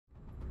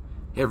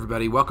Hey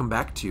everybody, welcome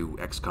back to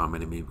XCOM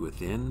Enemy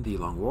Within, the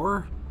Long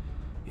War.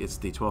 It's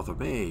the 12th of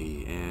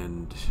May,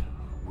 and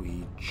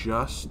we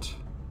just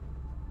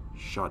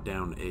shot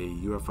down a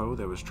UFO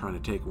that was trying to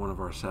take one of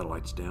our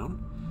satellites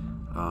down.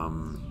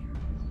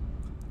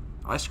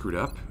 I screwed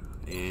up,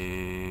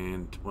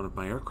 and one of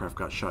my aircraft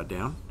got shot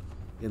down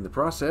in the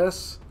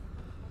process,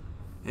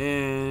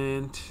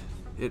 and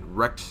it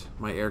wrecked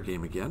my air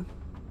game again,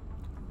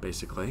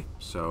 basically.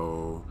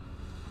 So,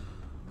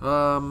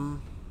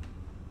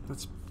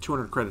 that's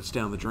 200 credits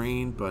down the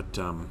drain, but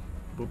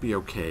we'll be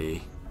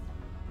okay.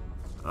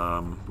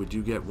 We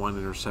do get one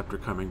interceptor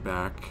coming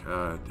back,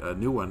 a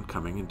new one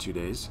coming in 2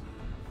 days,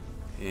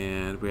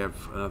 and we have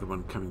another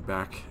one coming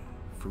back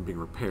from being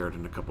repaired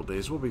in a couple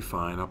days. We'll be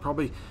fine. I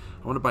want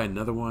to buy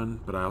another one,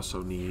 but I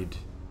also need,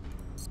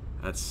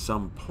 at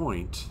some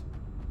point,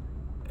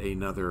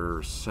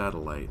 another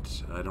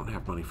satellite. I don't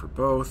have money for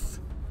both,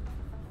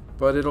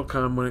 but it'll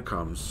come when it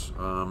comes.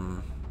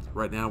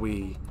 Right now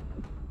we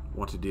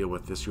want to deal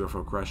with this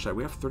UFO crash site.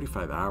 We have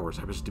 35 hours.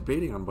 I was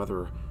debating on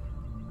whether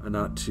or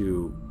not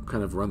to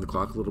kind of run the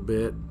clock a little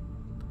bit,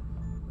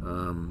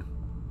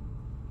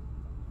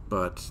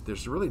 but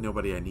there's really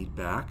nobody I need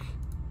back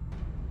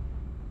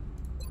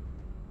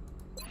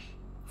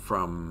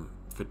from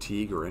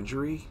fatigue or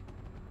injury.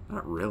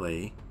 Not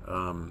really.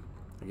 Again,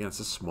 it's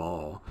a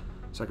small,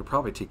 so I could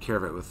probably take care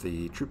of it with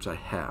the troops I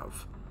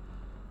have,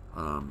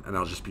 and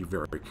I'll just be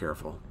very, very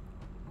careful.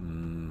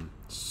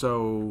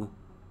 So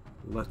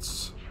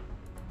let's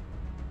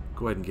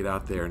go ahead and get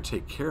out there and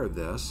take care of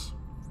this.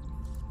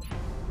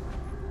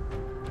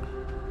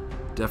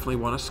 Definitely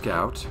want to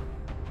scout.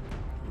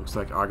 Looks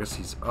like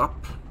Agassi's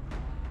up,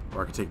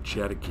 or I could take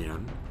Jet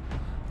again.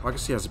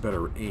 Agassi has a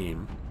better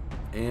aim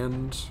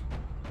and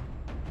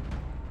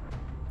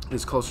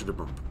is closer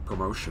to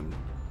promotion.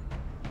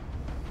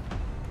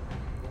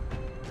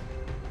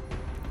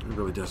 It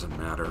really doesn't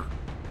matter,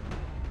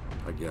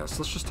 I guess.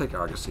 Let's just take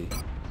Agassi.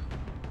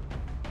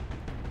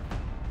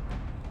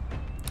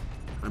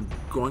 I'm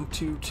going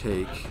to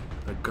take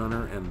a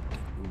gunner and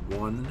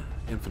one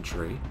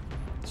infantry.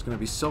 It's going to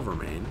be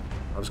Silvermane.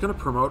 I was going to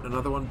promote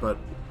another one, but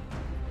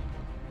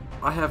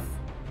I have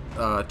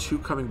two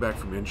coming back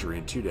from injury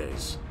in 2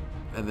 days,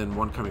 and then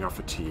one coming off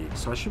fatigue,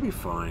 so I should be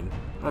fine.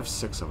 I have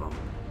 6 of them,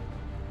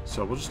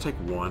 so we'll just take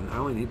one. I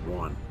only need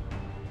one.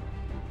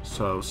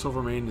 So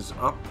Silvermane is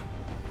up,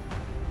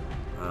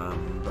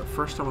 but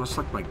first I want to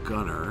select my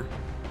gunner.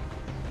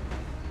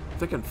 I'm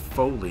thinking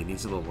Foley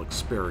needs a little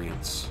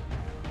experience.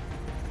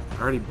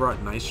 I already brought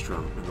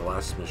Nystrom in the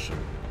last mission.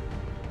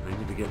 I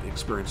need to get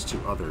experience to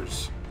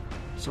others.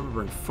 So I'm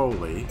going to bring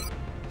Foley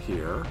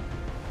here.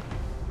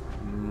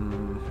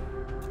 And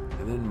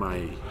then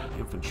my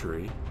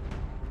infantry.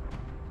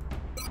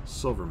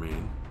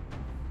 Silvermane.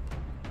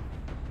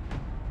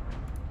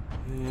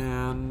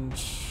 And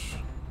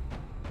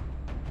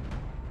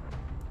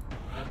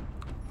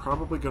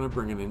probably going to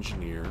bring an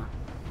engineer.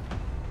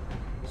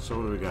 So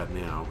what do we got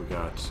now? We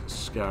got a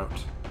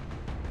scout,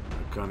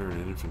 a gunner,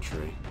 and an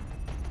infantry.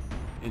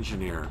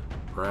 Engineer.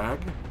 Bragg.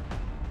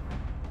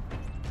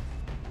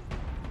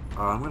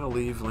 I'm going to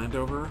leave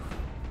Landover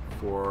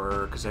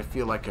because I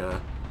feel like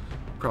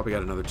probably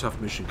got another tough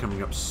mission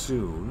coming up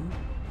soon.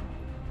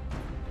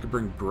 Could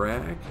bring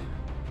Bragg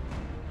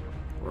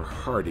or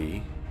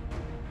Hardy.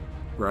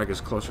 Bragg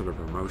is closer to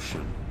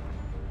promotion.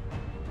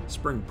 Let's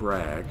bring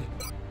Bragg.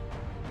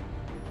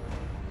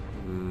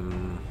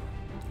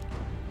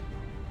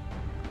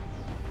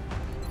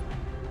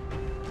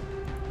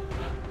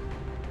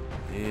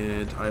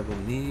 And I will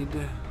need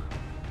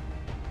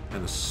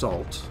an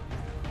assault.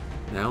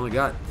 Now I only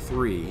got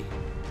 3,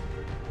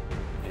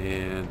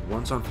 and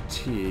one's on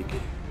fatigue,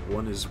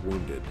 one is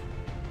wounded.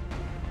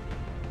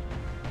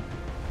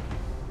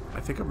 I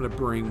think I'm going to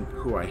bring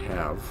who I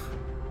have,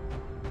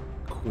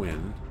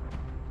 Quinn.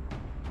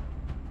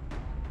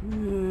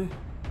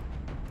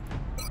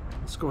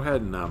 Let's go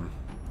ahead and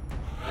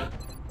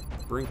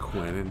bring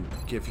Quinn and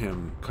give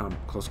him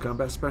close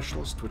combat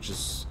specialist, which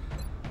is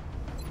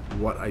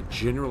what I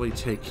generally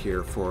take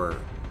here for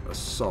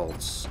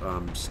assaults.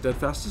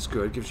 Steadfast is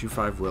good, gives you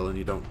 5 will and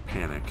you don't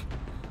panic.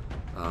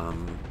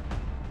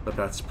 But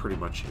that's pretty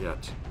much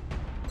it.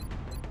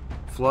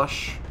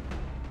 Flush.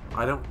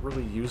 I don't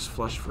really use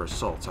Flush for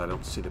assaults. I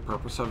don't see the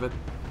purpose of it.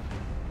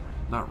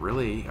 Not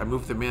really. I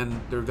move them in.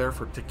 They're there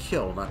to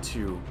kill, not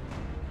to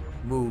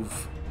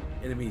move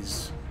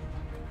enemies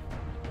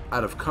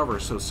out of cover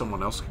so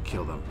someone else can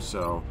kill them.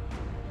 So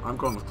I'm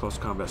going with close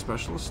combat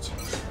specialist.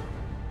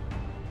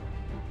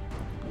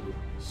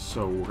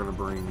 So we're going to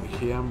bring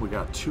him. We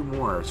got 2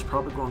 more. It's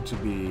probably going to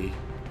be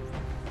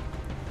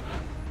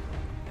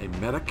a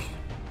medic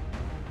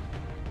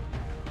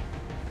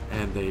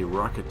and a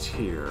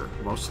rocketeer,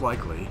 most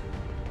likely.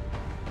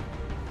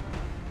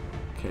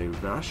 Okay,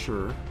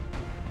 Vasher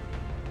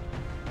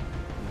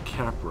and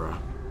Capra.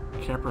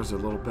 Capra's a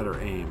little better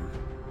aim.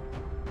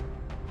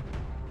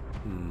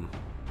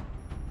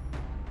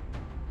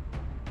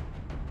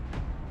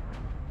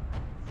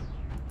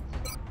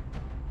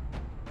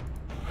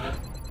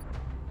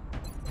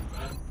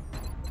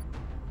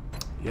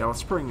 Yeah,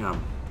 let's bring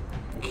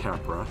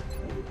Capra.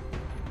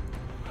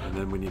 And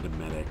then we need a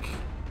medic.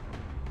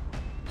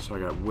 So I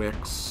got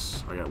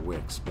Wix. I got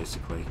Wix,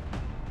 basically.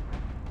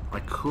 I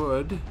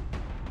could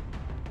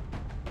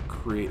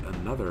create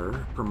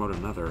another, promote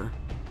another.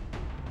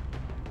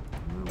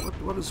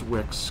 What is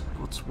Wix?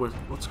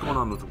 What's going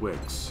on with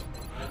Wix?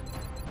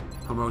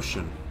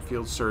 Promotion.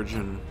 Field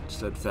Surgeon,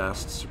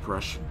 Steadfast,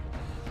 Suppression.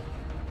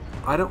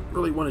 I don't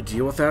really want to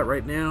deal with that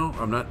right now.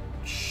 I'm not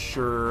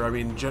sure. I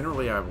mean,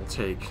 generally I will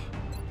take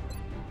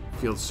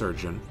Field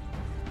Surgeon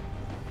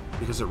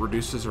because it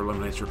reduces or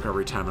eliminates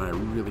recovery time, and I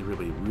really,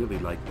 really, really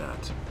like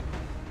that.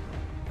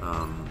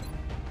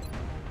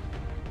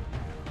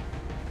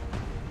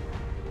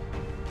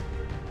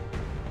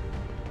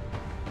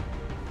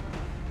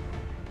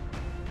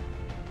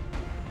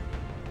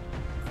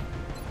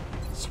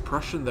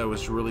 Suppression, though,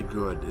 is really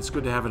good. It's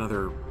good to have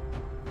another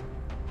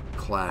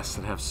class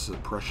that has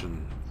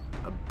suppression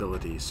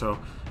ability. So,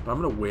 but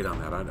I'm going to wait on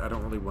that. I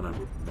don't really want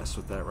to mess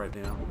with that right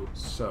now.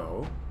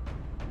 So,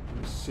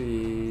 let me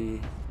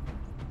see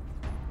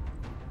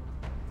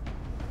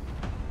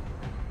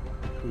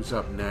who's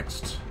up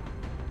next.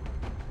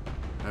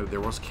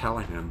 There was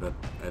Callahan, but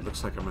it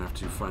looks like I'm going to have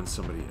to find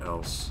somebody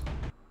else.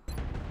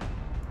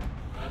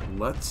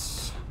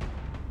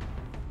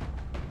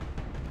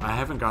 I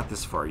haven't got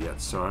this far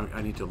yet, so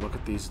I need to look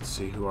at these and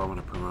see who I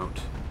want to promote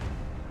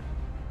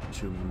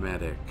to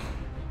medic.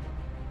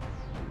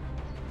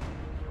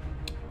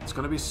 It's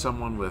going to be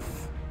someone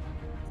with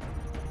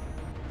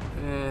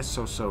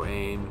so-so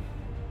aim.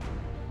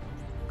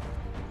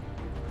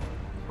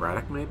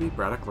 Braddock, maybe?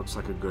 Braddock looks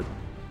like a good...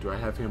 Do I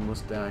have him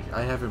listed?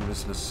 I have him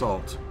as an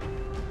assault.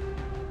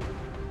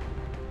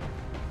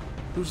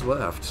 Who's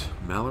left?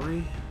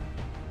 Mallory?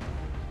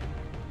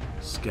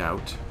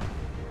 Scout?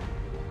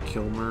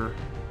 Kilmer?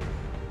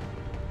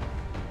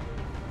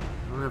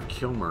 I don't have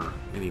Kilmer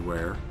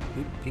anywhere.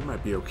 He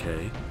might be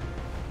okay.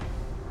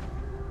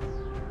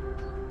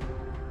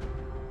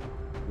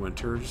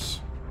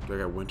 Winters? Do I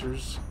got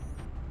Winters?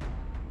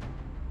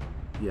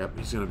 Yep,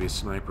 he's gonna be a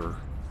sniper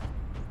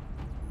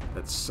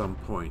at some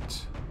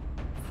point.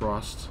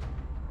 Frost?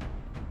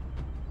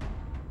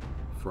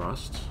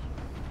 Frost?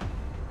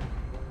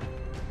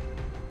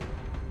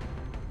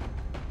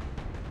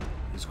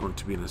 He's going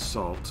to be an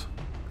assault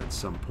at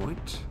some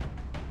point.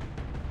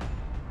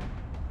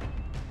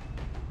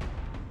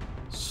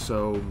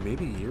 So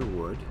maybe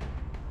Yearwood.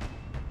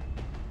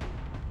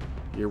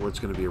 Yearwood's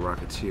going to be a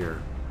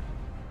Rocketeer.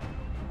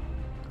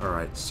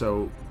 Alright,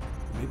 so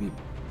maybe...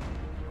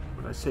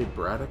 Would I say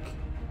Braddock?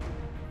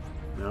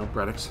 No,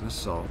 Braddock's an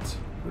assault.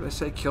 Would I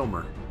say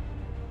Kilmer?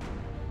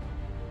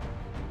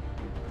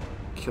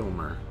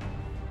 Kilmer.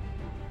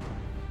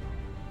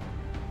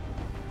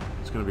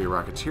 It's going to be a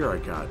Rocketeer I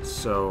got,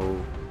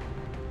 so...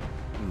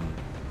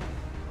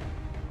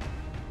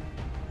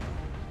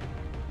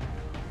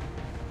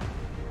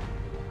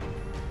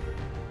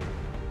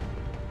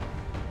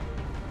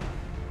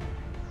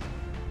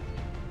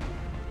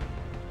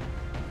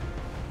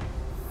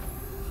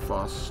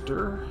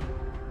 Foster?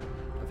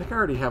 I think I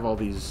already have all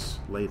these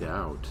laid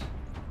out.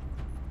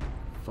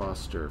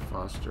 Foster.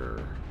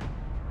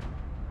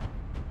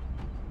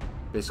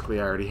 Basically,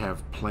 I already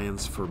have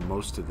plans for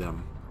most of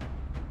them.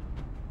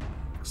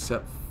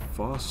 Except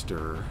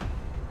Foster.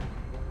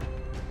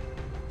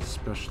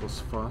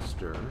 Specialist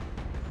Foster.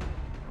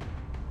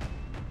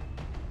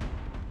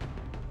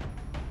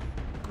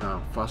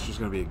 Oh, Foster's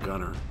gonna be a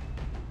gunner.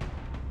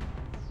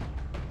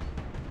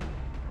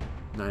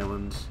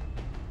 Nyland.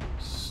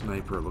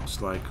 Sniper,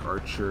 looks like.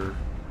 Archer.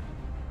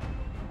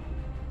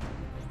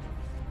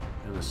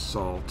 And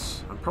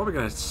assault. I'm probably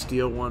going to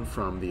steal one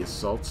from the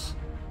assaults.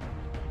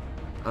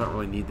 I don't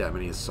really need that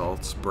many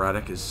assaults.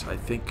 Braddock is, I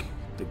think,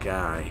 the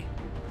guy.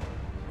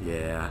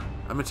 Yeah.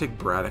 I'm going to take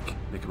Braddock,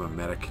 make him a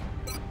medic.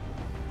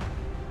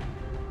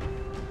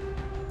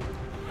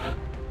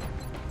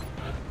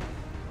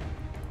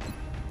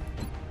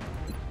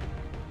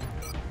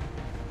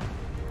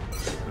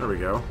 There we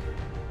go.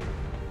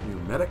 New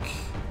medic.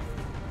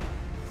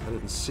 I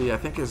didn't see. I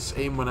think his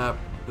aim went up.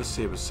 Let's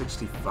see, it was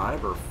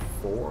 65 or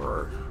 4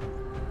 or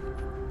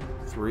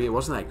 3. It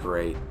wasn't that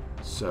great.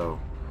 So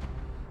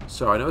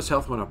I know his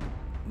health went up.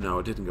 No,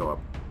 it didn't go up.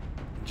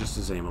 Just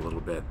his aim a little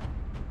bit.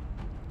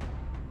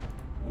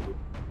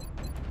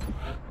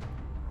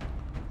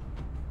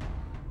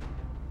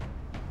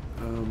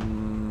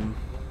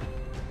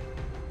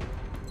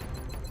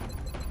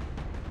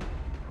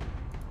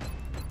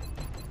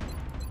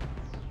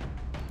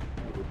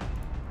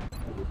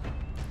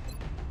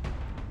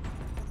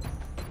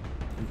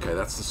 Okay,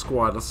 that's the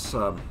squad. Let's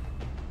get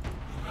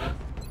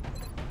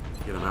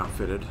them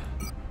outfitted.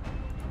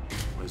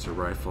 Laser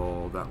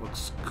rifle, that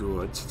looks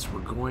good. Since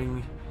we're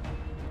going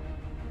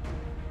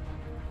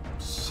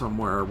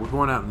somewhere, we're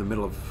going out in the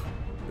middle of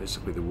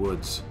basically the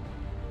woods,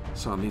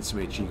 so I'll need some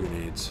HE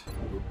grenades.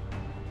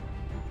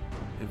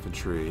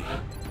 Infantry.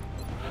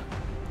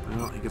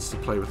 Well, he gets to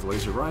play with the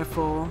laser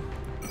rifle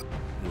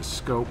and a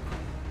scope.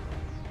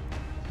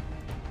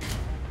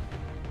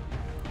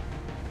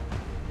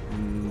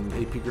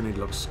 AP grenade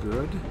looks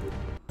good.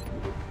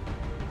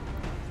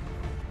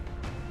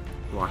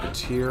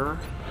 Rocketeer.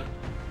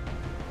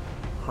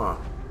 Huh.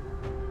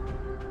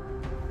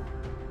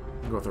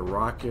 Go with a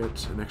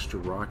rocket, an extra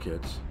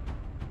rocket.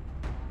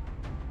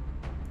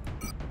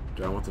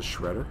 Do I want the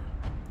shredder?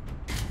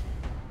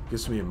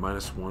 Gives me a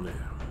 -1.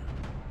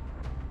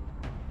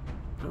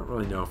 I don't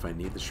really know if I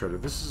need the shredder.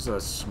 This is a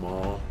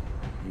small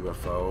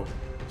UFO.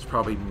 It's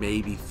probably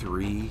maybe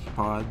 3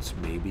 pods,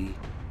 maybe.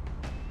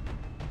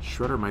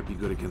 Shredder might be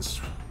good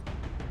against...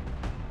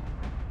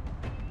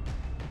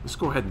 Let's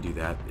go ahead and do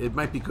that. It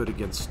might be good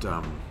against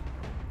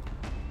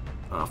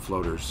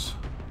floaters.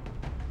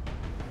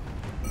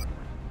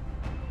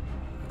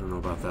 I don't know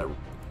about that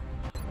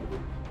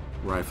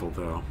rifle,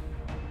 though.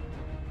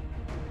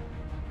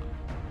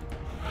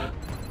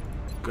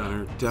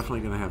 Gunner, definitely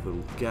going to have the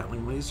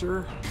Gatling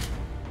laser.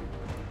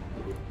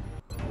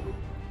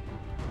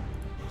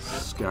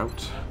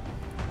 Scout.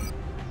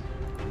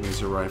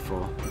 Laser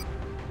rifle.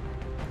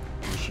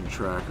 Motion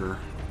tracker.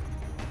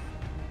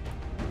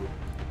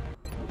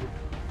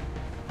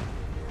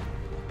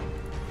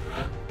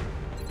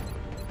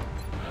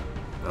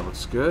 That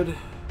looks good.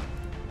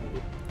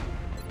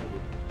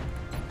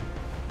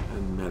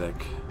 And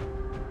medic.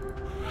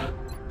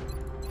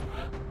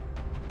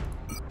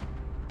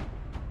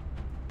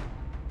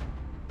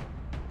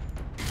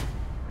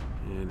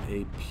 And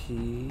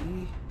AP.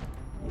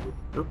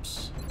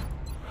 Oops.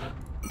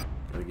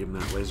 Gotta give him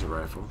that laser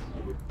rifle.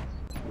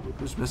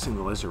 Who's missing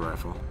the laser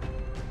rifle?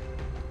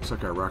 Looks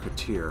like our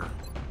Rocketeer.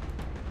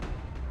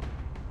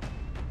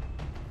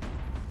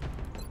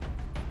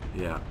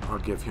 Yeah, I'll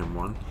give him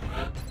one.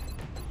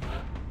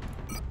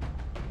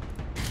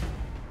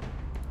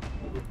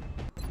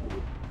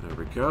 There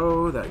we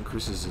go. That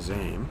increases his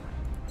aim.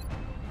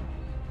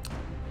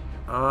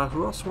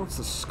 Who else wants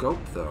the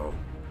scope, though?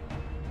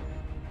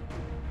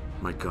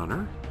 My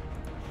gunner?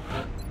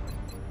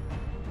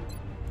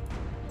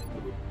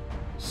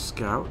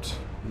 Scout?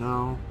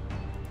 No.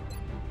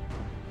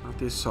 Not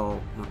the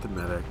assault, not the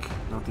medic,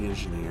 not the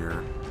engineer.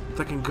 I'm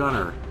thinking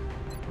gunner.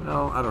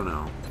 Well, I don't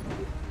know.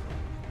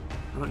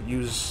 I don't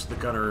use the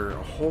gunner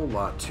a whole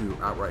lot to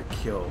outright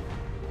kill.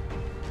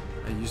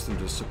 I use them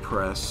to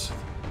suppress.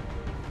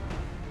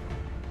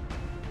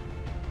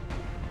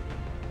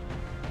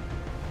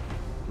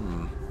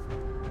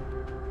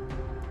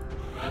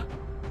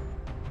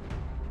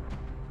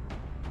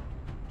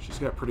 She's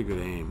got pretty good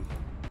aim.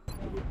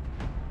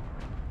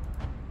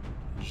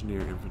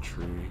 Engineer,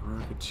 infantry,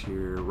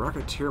 Rocketeer.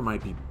 Rocketeer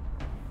might be...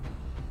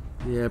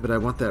 Yeah, but I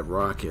want that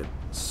rocket,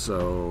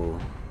 so...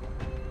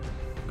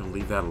 I'm gonna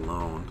leave that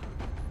alone.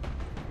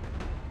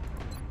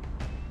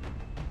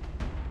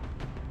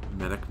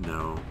 Medic,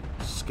 no.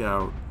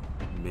 Scout,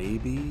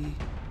 maybe?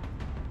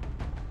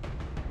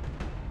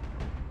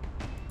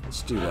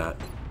 Let's do that.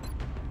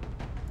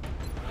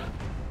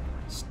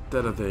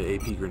 Instead of the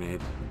AP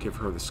grenade, give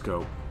her the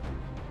scope.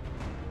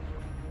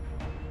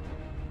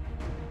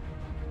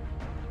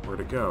 Where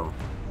to go?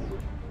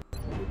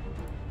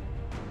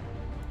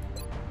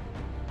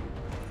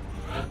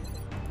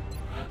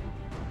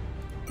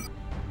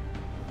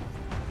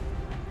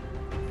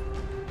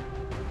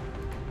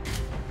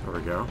 There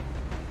we go.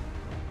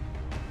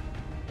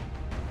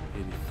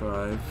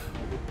 85.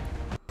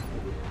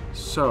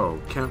 So,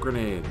 count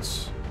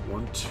grenades.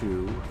 1,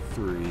 2,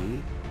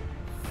 3,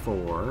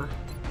 4,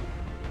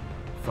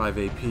 5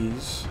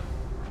 APs.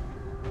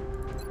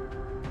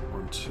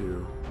 1,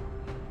 2,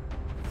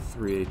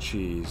 3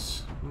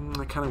 HEs.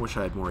 I kind of wish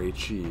I had more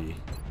HE.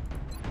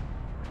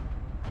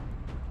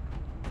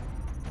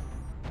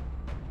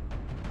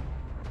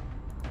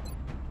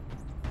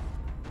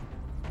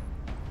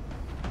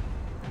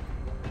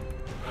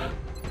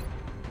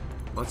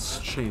 Let's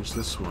change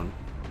this one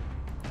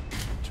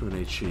to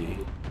an HE.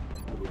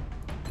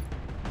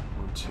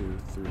 1, 2,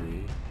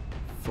 3,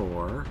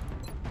 4.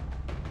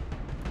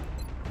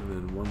 And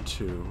then 1,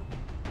 2,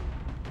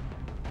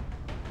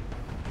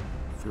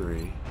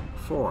 3,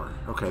 4.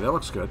 Okay, that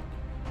looks good.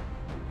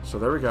 So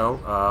there we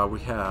go. We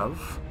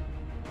have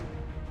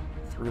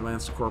 3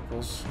 Lance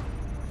Corporals,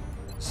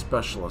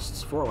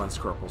 Specialists, 4 Lance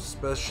Corporals.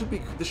 This should be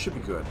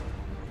good.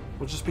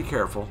 We'll just be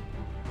careful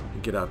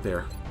and get out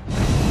there.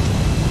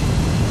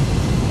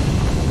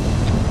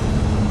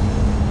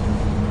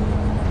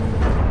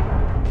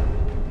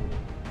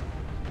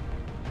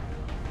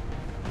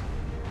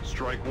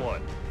 Strike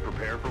 1.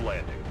 Prepare for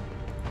landing.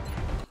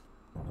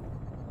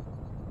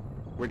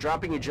 We're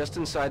dropping you just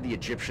inside the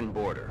Egyptian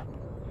border.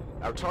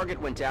 Our target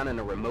went down in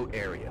a remote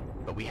area,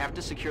 but we have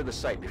to secure the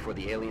site before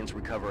the aliens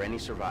recover any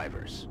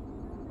survivors.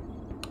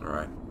 All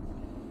right.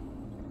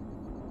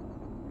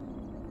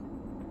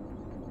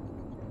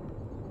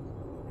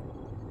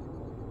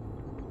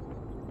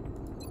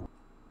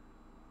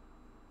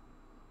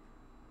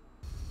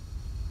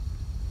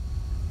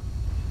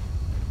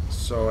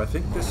 So I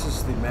think this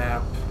is the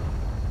map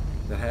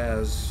that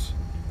has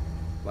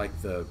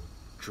like the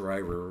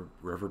dry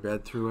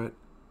riverbed through it.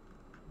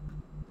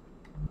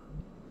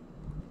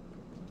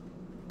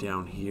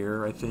 Down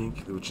here, I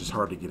think, which is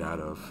hard to get out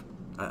of.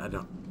 I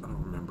don't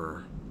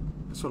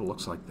That's what it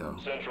looks like, though.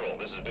 Central,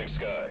 this is Big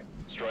Sky.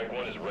 Strike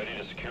 1 is ready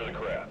to secure the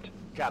craft.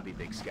 Copy,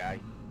 Big Sky.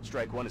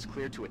 Strike 1 is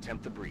cleared to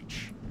attempt the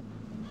breach.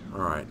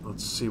 Alright,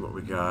 let's see what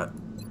we got,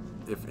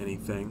 if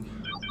anything.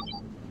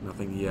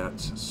 Nothing yet,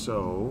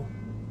 so...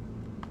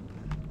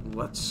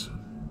 Let's,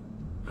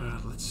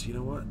 you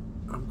know what?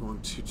 I'm going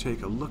to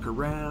take a look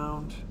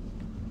around,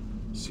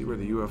 see where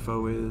the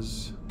UFO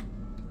is.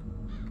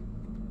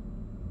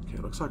 Okay,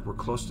 it looks like we're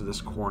close to this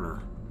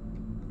corner.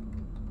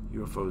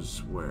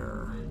 UFO's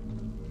where?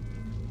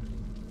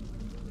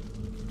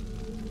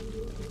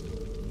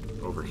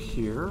 Over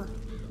here?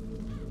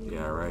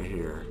 Yeah, right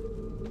here.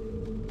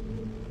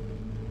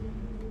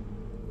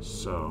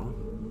 So...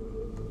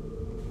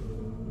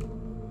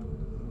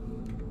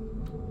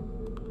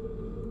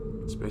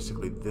 it's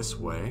basically this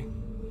way.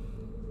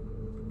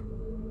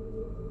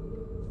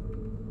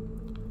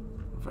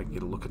 If I can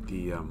get a look at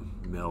the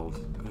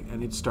meld. I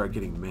need to start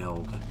getting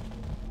meld.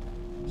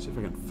 See if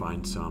I can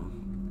find some.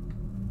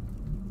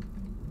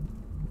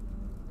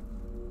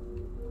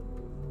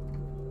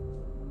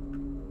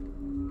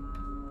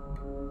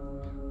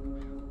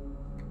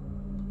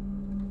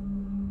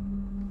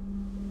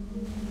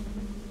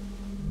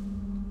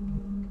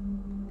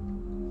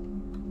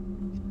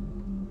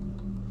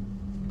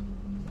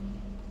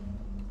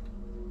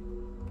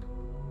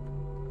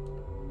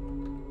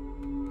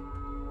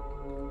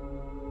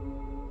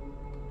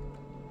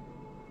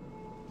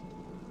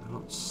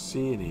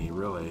 See any,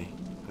 really.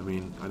 I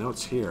mean, I know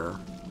it's here.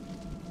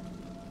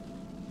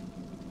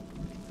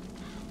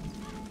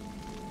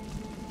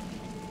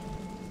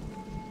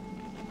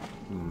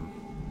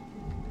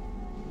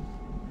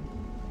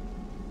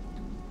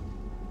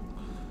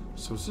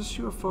 So is this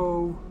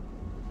UFO...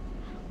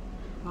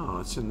 oh,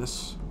 it's in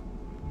this...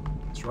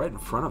 it's right in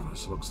front of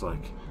us, looks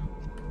like.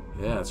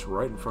 Yeah, it's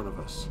right in front of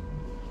us.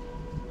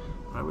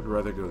 I would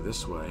rather go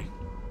this way.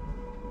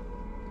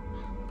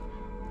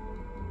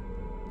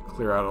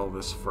 Clear out all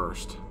this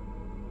first,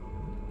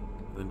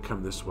 and then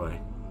come this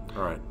way.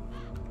 Alright.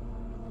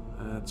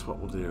 That's what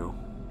we'll do.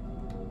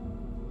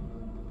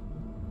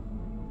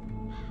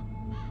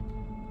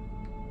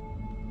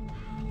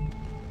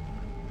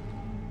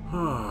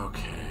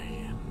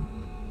 Okay.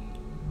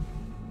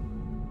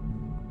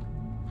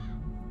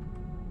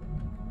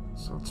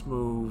 So let's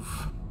move.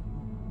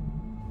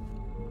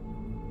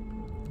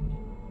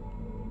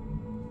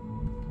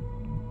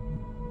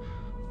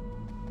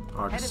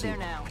 Odyssey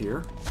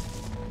here.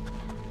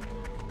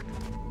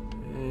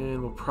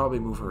 And we'll probably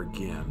move her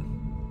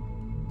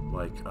again.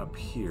 Like up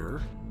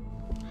here.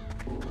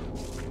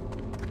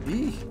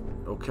 Eee!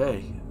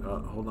 Okay.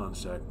 Hold on a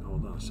sec.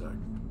 Hold on a sec.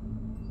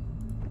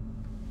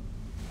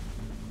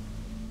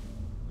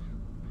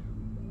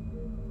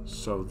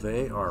 So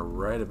they are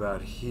right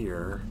about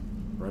here.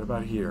 Right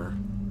about here.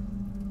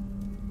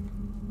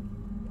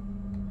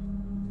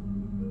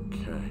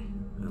 Okay.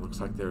 And it looks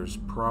like there's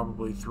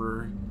probably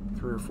three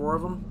or four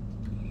of them.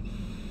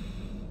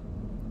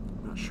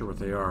 Not sure what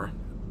they are.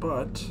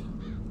 But,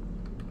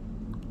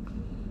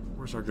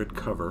 where's our good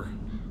cover?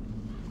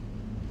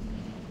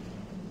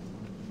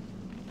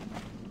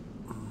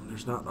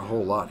 There's not a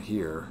whole lot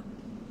here.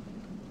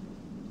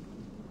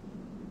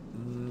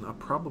 I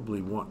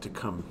probably want to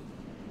come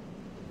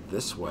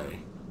this way.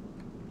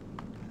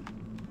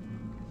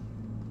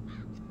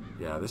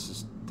 Yeah,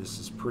 this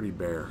is pretty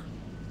bare.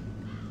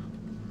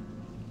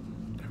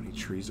 Do you have any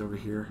trees over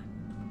here?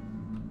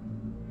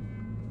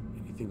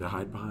 Anything to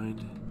hide behind?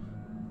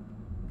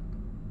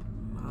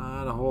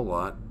 Not a whole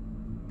lot.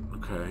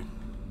 Okay.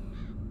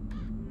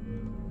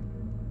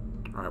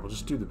 Alright, we'll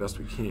just do the best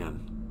we can.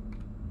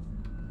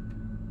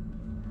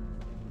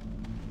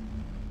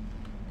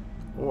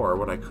 Or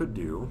what I could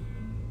do...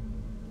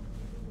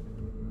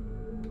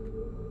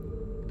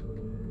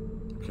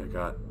 okay, I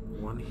got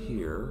one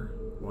here,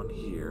 one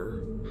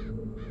here.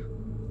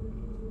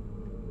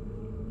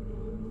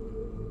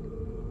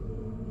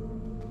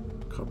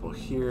 A couple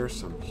here,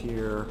 some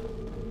here.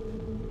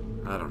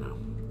 I don't know.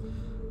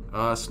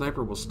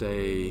 Sniper will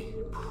stay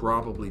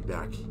probably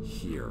back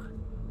here.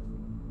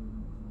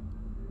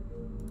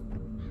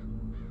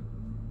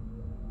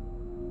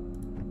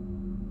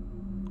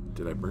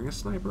 Did I bring a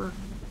sniper?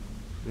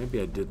 Maybe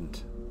I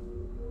didn't.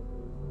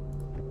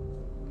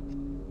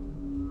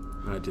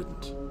 I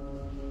didn't.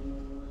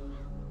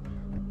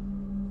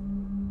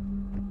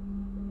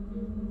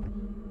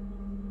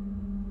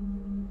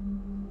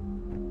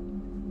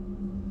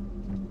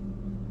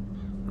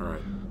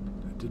 Alright.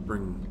 I did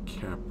bring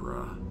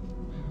Capra.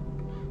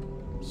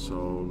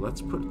 So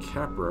let's put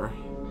Capra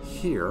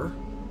here.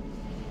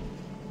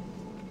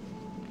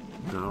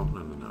 No.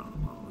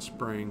 Let's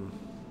bring...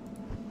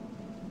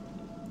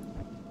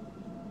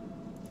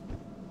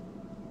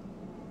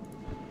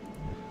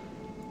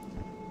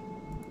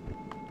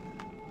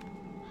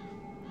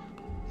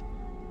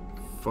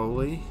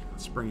 Foley.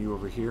 Let's bring you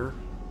over here.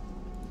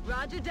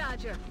 Roger,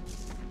 Dodger.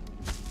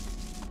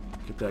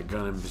 Get that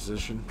gun in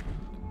position.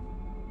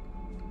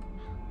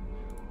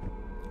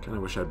 Kinda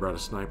wish I'd brought a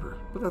sniper,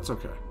 but that's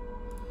okay.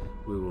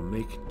 We will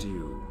make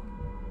do.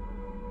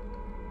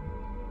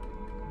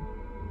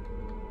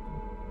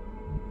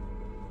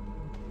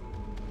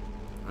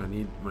 I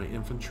need my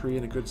infantry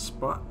in a good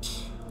spot.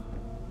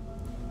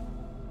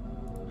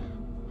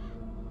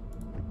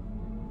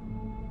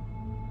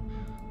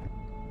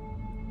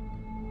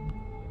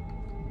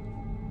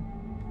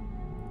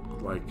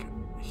 like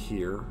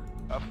here.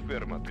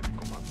 Affirmative,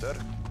 Commander.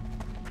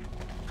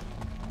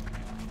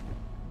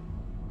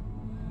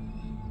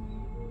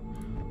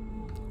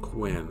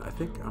 Quinn, I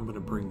think I'm going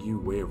to bring you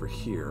way over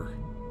here.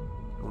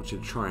 I want you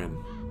to try and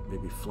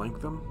maybe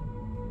flank them.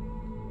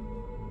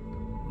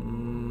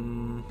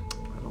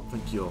 I don't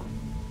think you'll...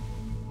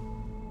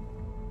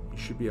 You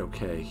should be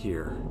okay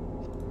here.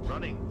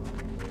 Running.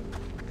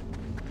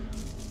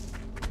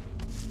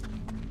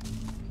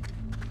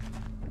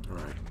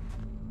 Alright.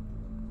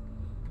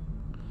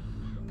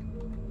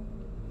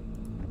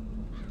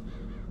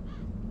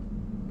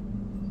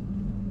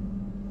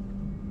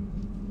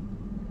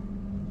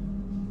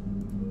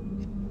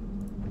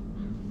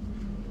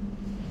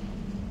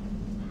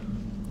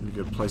 A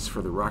good place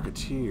for the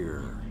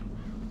Rocketeer.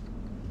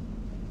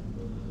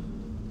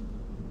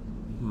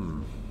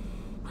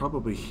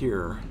 Probably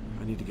here.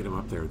 I need to get him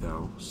up there,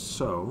 though.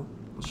 So,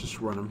 let's just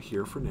run him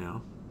here for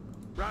now.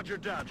 Roger,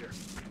 Dodger.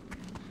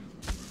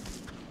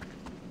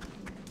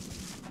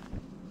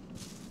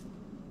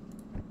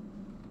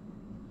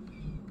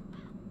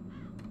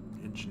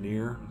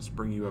 Engineer, let's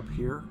bring you up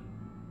here.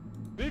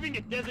 Moving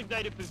at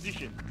designated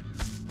position.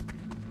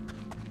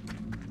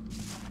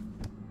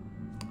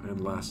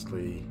 And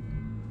lastly,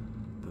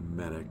 the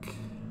medic.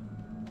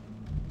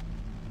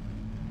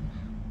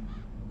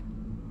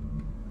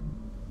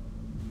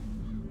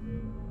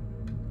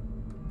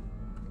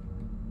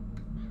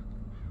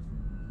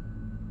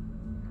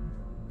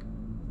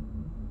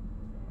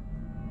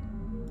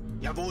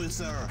 Jawohl,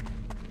 sir.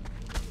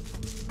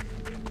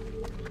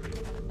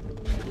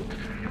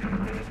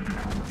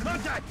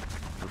 Contact!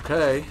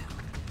 Okay.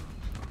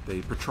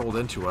 They patrolled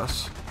into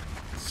us.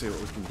 Let's see what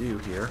we can do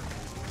here.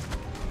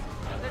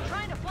 They're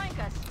trying to flank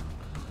us.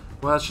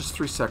 Well, it's just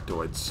 3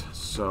 sectoids,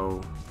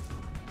 so...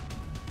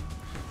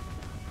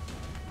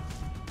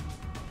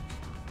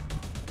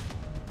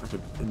 I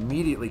could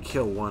immediately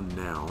kill one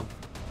now.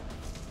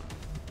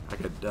 I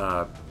could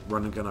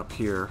run and gun up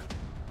here.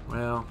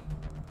 Well...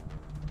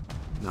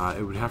 Nah,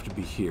 it would have to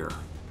be here.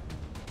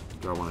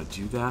 Do I want to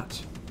do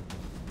that?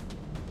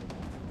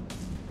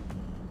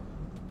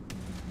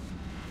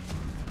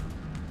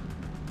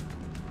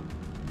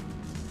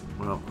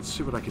 Well, let's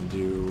see what I can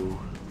do.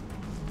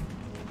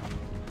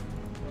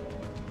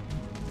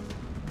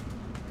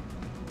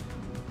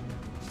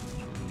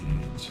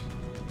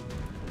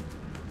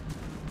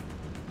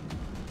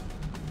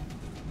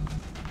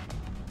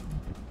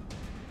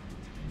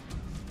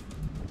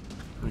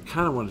 I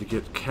kind of wanted to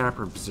get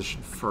Capper in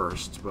position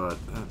first, but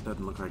that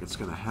doesn't look like it's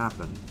going to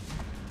happen.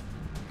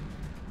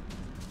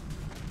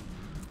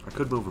 I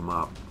could move him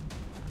up.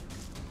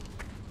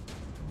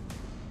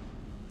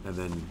 And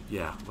then,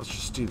 yeah, let's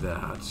just do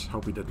that.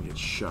 Hope he doesn't get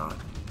shot.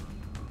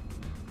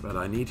 But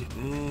I need...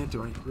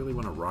 do I really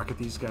want to rocket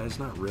these guys?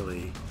 Not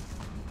really.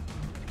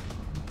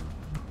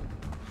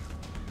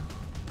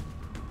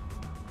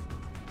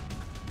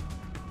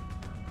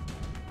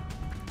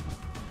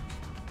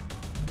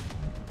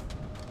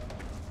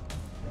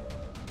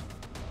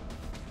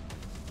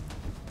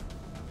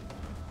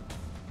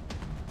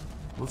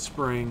 Let's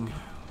bring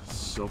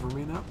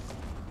Silvermane up.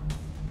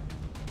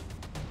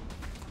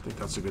 I think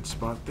that's a good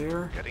spot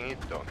there. Getting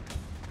it done.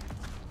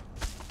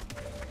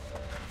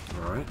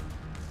 Alright.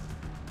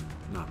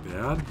 Not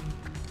bad.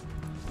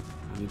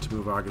 I need to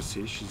move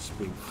Agassi. She's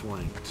being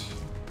flanked.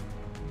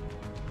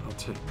 I'll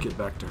get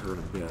back to her in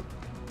a bit.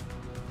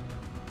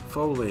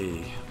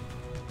 Foley.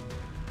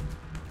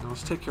 Now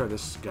let's take care of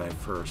this guy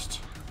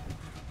first.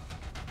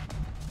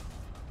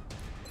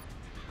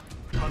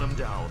 Hunt him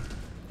down.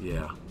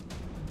 Yeah.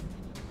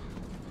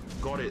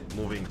 Got it.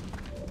 Moving.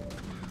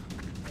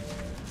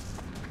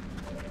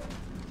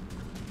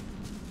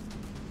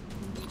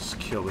 Let's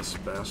kill this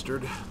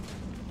bastard.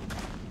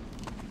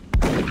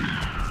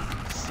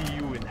 See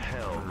you in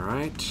hell.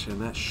 Alright,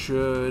 and that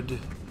should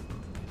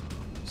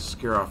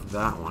scare off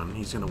that one.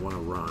 He's going to want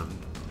to run.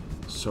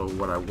 So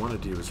what I want to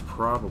do is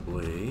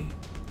probably...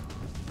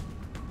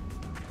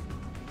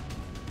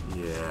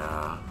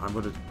 Yeah, I'm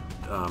going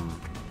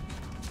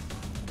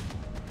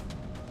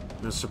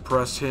to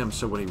suppress him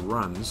so when he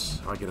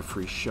runs, I get a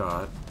free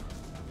shot.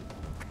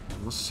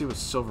 And let's see what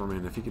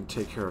Silvermane, if he can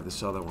take care of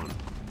this other one.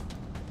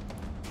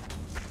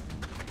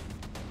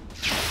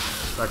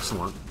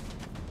 Excellent.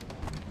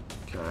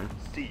 Okay.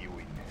 See you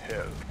in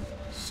hell.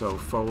 So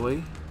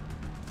Foley,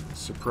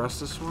 suppress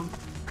this one.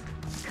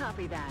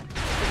 Copy that.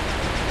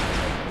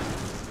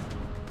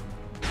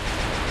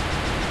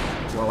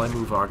 While I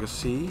move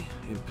Agassi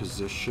in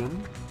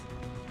position.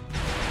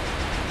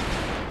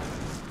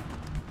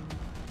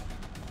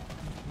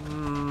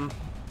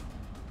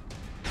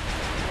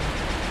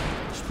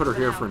 Just put her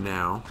here for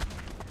now.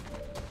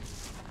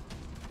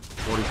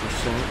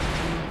 40%.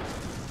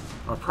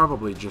 I'll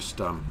probably just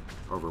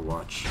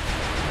Overwatch.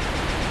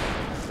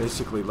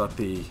 Basically let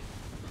the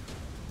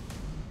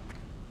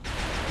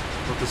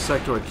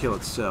sectoid kill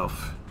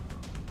itself.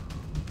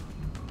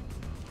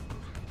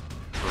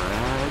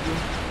 Brag.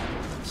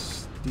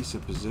 It's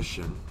decent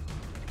position.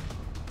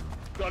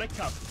 Got it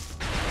covered.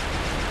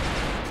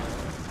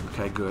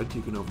 Okay, good.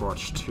 You can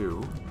Overwatch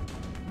 2.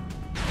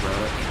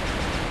 Grab it.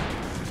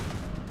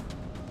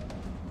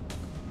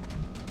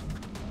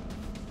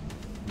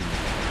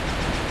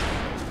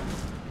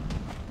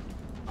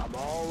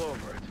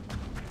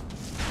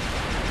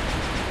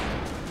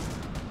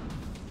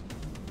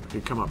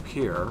 Could come up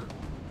here.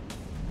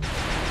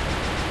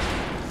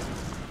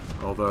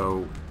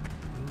 Although...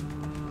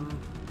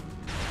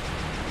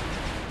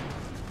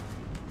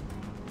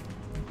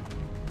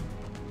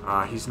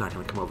 he's not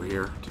going to come over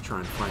here to try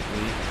and flank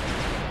me.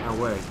 No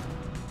way.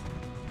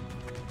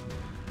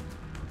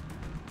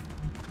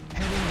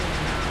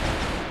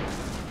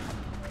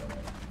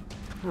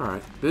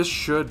 Alright, this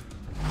should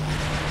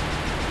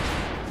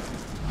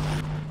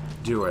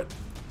do it.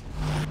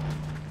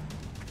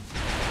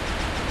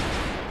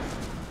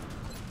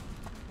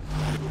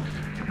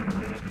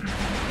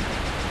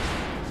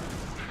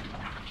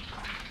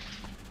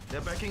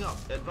 They're backing up.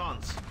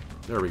 Advance.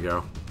 There we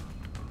go.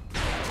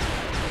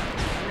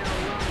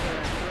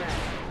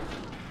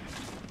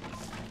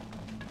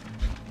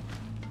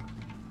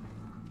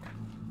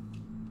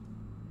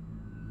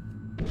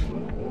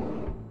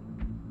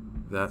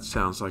 That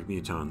sounds like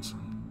mutons.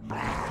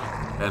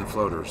 And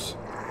floaters.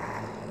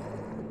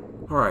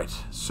 Alright,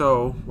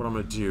 so what I'm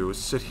going to do is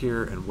sit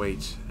here and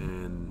wait,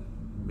 and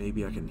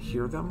maybe I can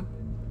hear them?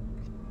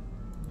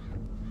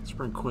 Let's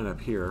bring Quinn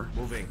up here.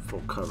 Moving.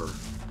 Full cover.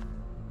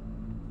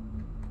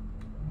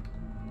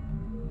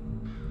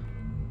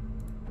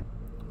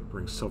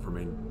 Bring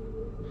Silvermane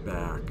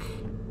back.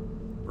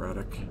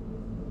 Braddock.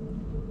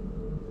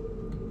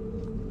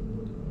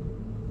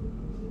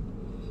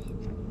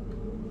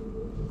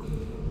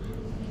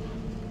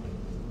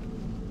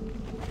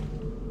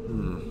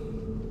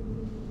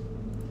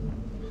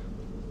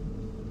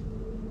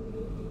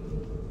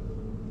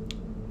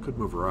 Could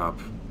move her up.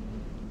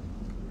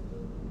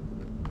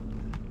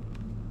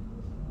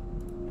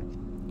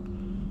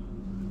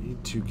 I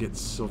need to get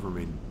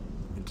Silvermane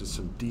into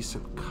some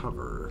decent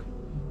cover.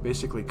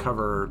 Basically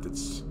cover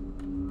that's...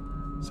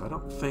 So I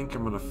don't think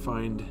I'm going to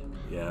find...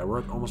 Yeah,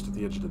 we're almost at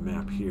the edge of the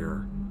map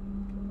here.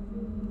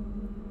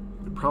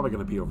 They're probably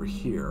going to be over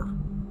here.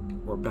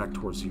 Or back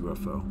towards the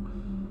UFO.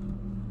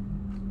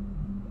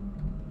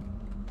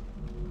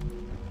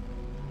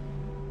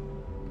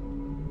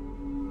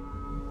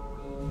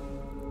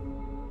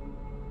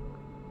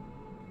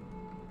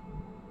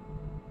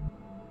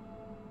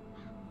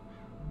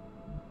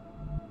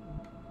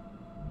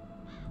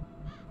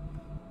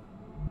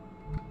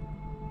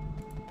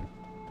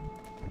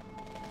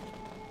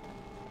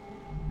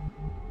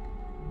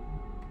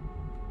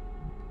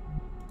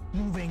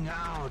 Moving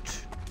out.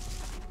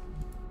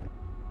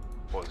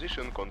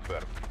 Position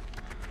confirmed.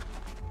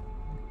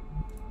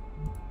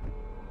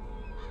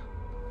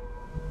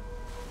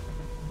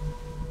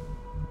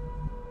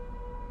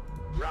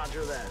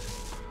 Roger that.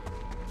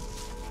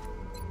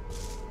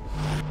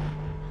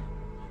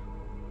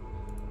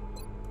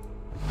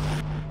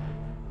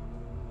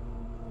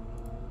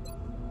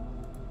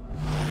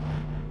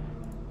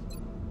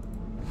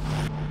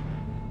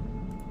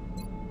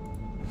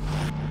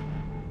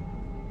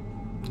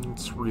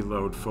 Let's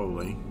reload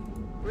Foley.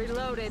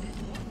 Reloaded.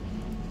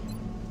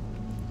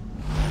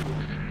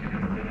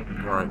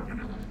 Alright.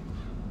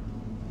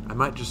 I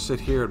might just sit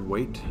here and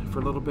wait for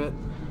a little bit.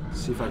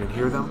 See if I can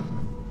hear them.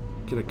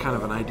 Get a kind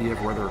of an idea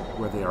of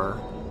where they are.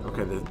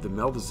 Okay, the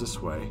meld is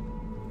this way.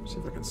 See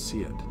if I can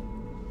see it.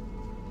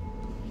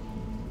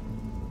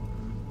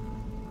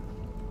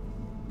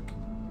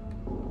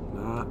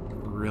 Not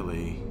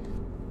really.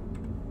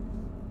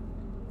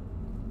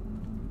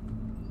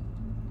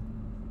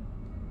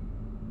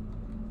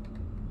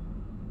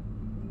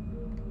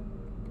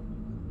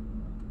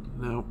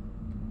 No.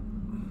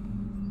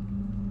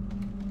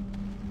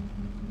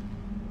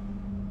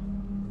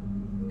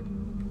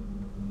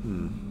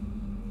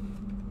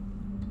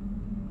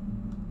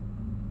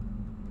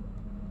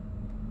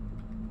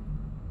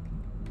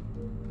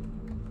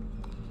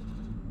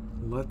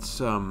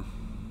 Let's, I don't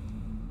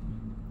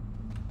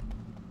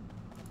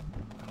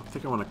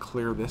think I want to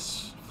clear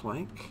this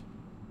flank.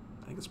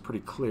 I think it's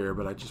pretty clear,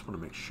 but I just want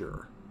to make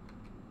sure.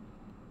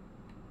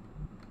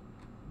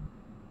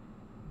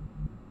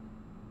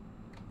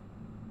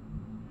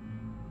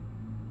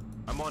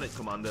 I'm on it,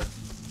 Commander.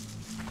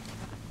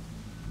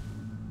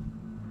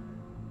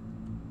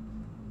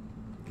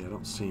 Yeah, I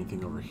don't see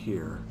anything over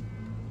here.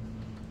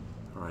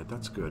 Alright,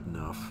 that's good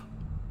enough.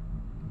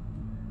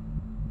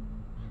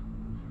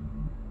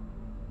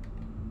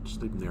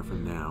 Just leave them there for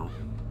now.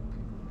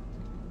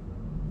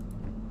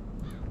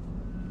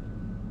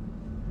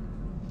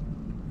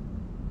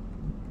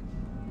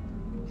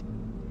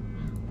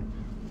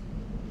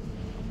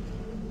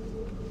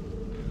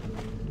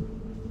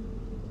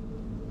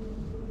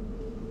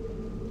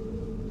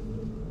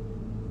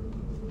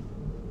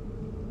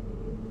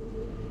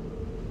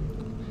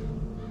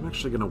 I'm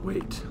actually gonna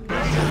wait.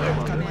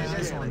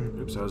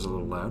 Oops, that was a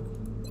little loud.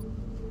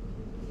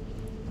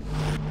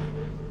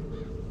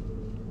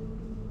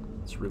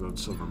 Let's reload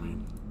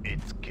Silvermane.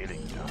 It's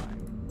killing time.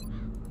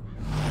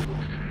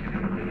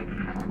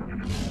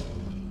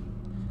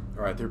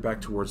 Alright, they're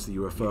back towards the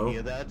You UFO.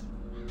 hear that?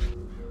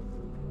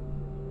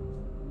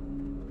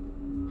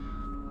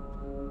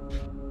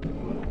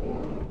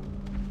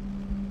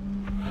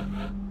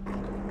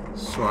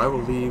 So I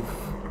will leave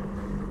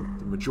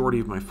the majority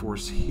of my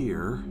force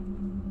here.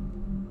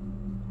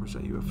 Where's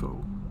that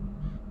UFO?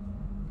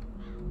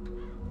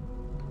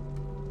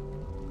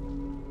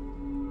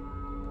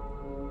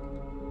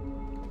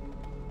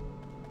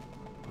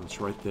 It's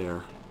right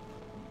there.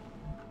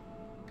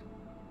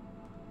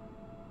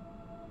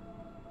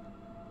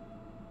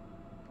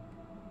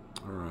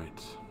 All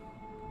right.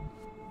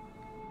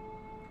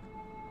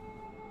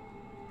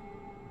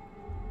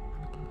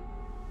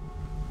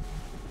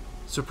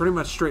 So pretty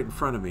much straight in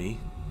front of me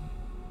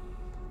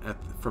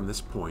from this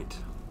point.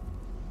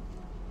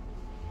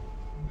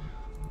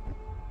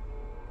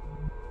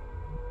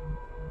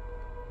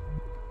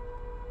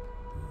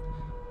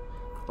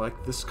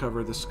 Like this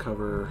cover, this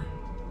cover.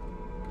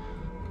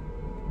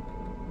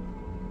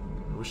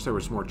 I wish there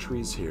was more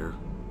trees here.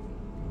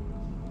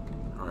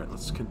 Alright,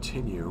 let's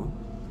continue.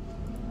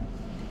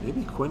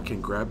 Maybe Quinn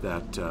can grab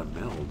that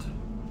meld.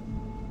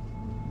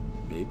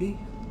 Maybe?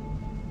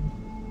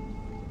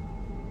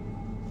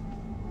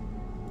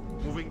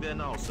 Moving there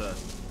now, sir.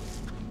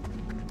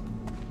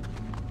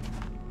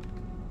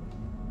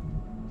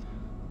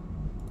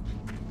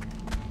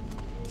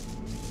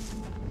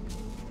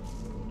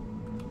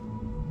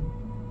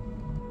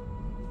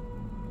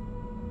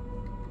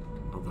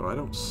 Although I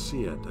don't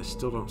see it. I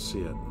still don't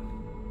see it.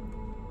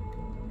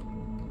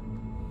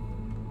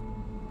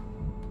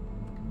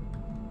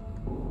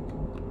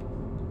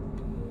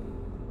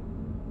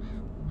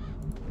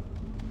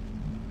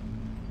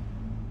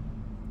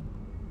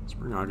 Let's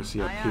bring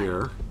Agassi up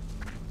here.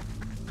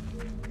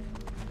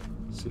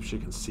 See if she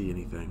can see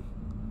anything.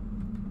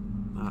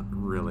 Not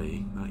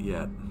really. Not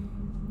yet.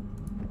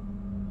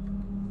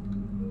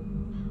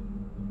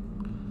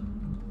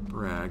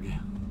 Brag.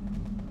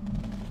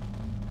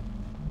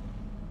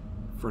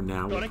 For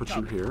now, we'll put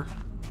you here.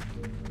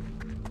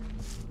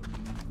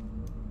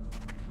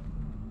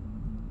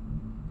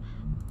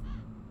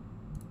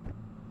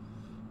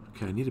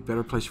 Okay, I need a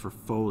better place for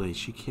Foley.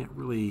 She can't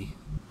really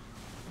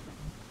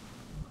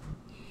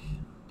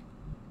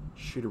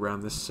shoot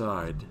around this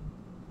side.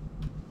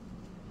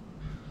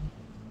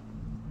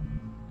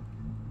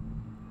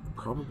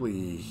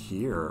 Probably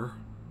here.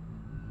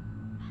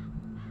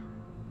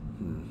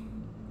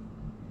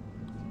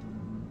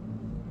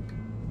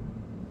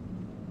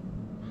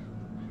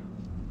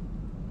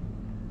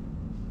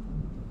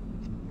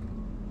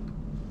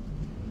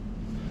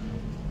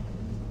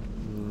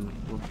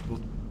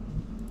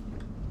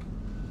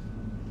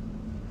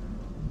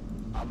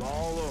 I'm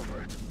all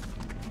over it.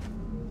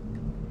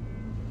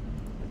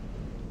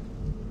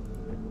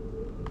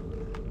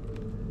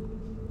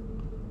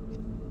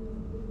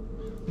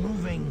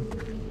 Moving.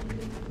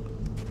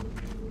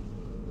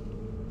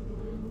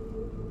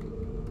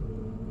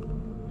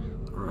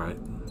 All right.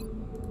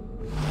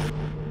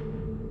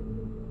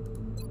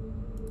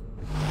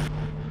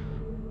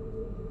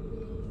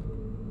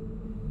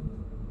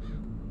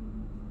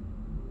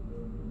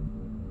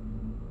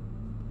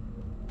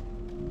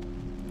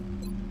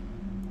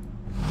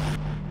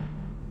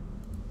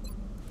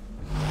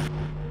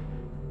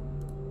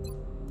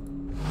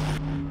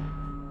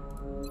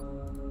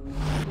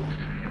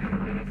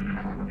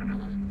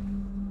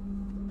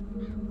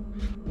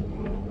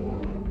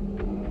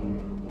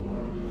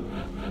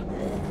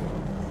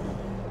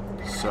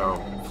 So,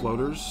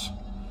 floaters.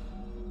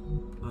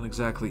 Not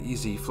exactly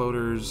easy.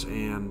 Floaters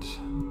and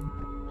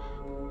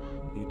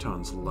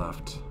Newtons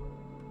left.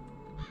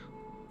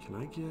 Can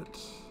I get...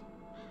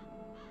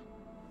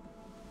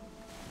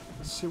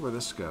 Let's see where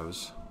this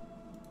goes.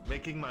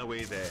 Making my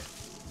way there.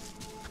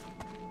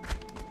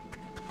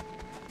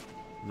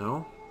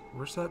 No?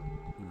 Where's that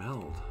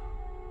meld?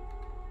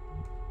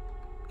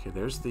 Okay,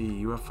 there's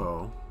the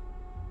UFO.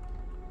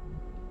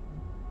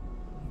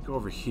 Go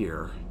over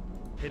here.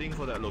 Heading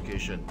for that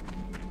location.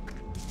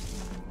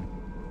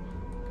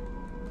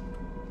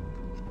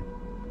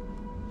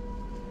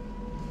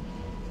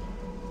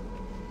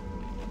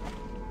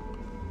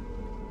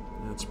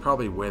 It's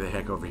probably way the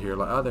heck over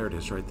here. Oh, there it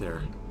is, right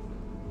there.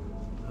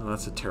 Oh,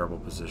 that's a terrible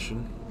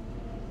position.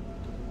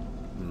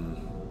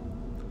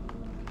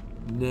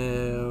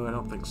 No, I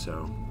don't think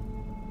so.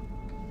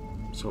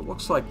 So it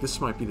looks like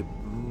this might be the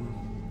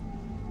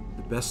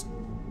best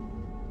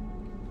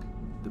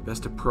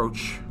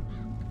approach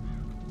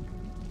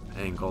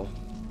angle.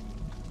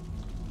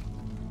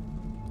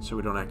 So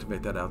we don't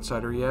activate that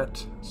outsider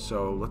yet.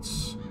 So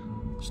let's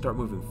start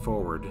moving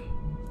forward.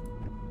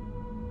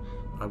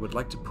 I would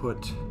like to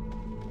put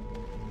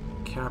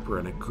Capra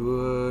in a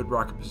good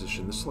rocket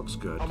position. This looks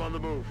good. I'm on the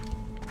move.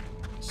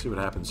 See what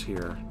happens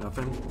here.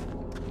 Nothing?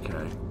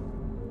 Okay.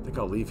 I think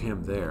I'll leave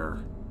him there.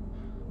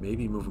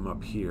 Maybe move him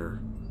up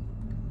here.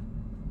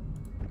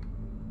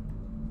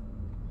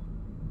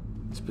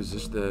 This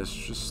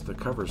position, the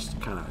cover's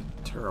kind of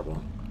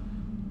terrible.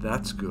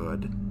 That's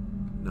good.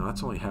 No,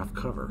 that's only half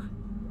cover.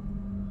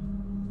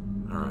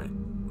 All right.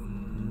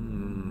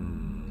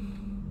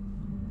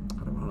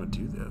 How do I want to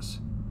do this?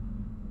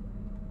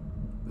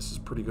 This is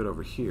pretty good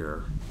over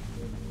here.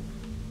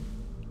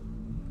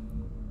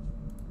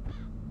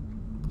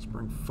 Let's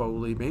bring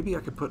Foley. Maybe I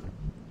could put...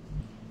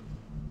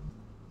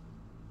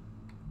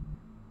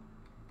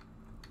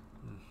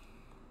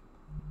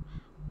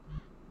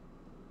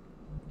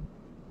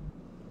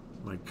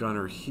 my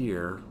gunner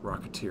here,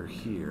 Rocketeer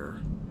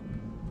here.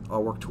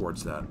 I'll work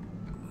towards that.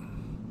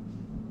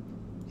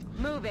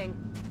 Moving.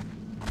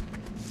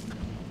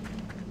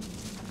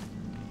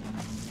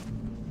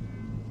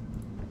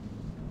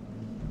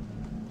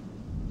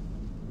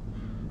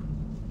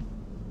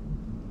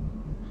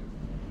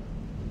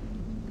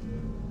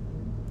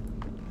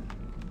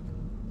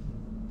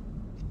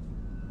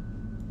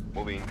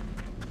 Moving.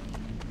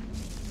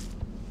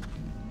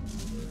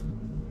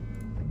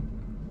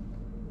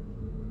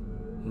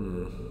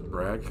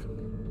 Bragg?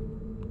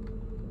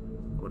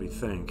 What do you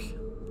think?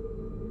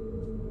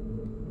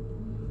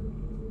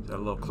 Is that a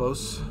little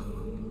close?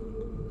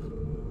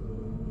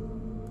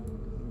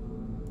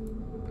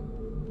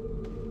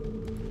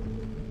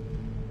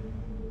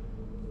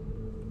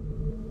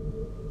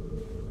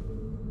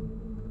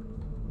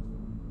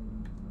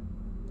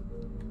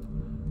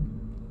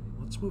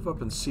 Let's move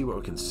up and see what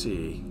we can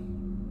see.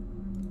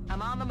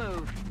 I'm on the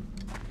move.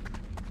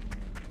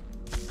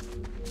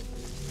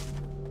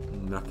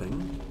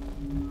 Nothing.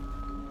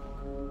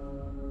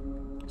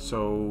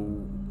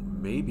 So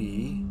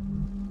maybe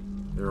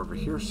they're over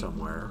here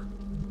somewhere.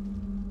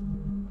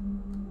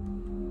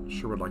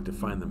 Sure would like to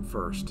find them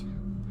first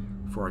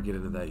before I get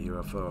into that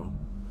UFO.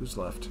 Who's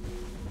left?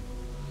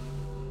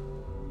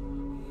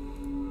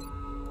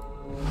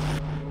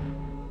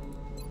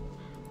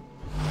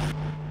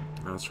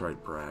 That's right,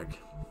 Bragg.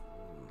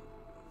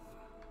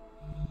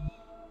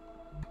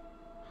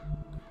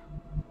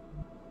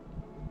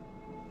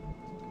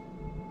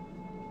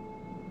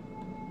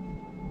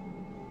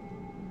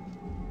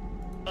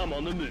 I'm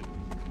on the move.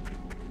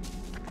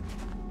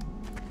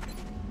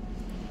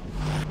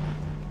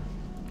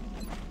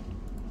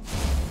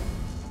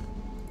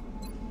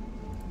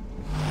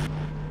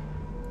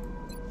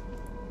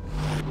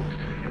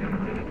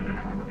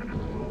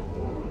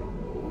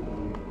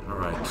 All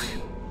right.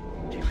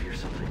 Do you hear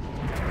something?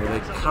 Here they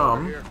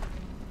come.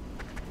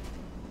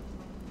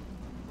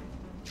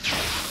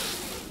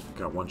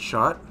 Got one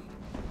shot.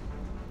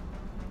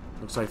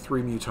 Looks like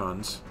 3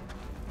 mutons.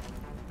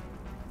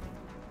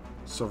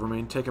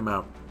 Silvermane, take him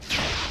out.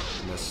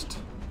 Missed.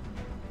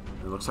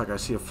 It looks like I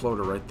see a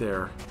floater right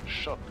there.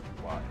 Shut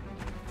wide.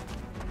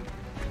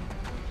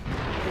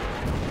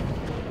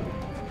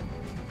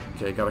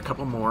 Okay, got a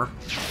couple more.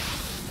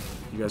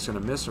 You guys gonna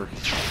miss or?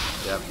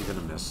 Yeah, you're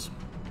gonna miss.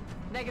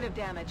 Negative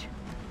damage.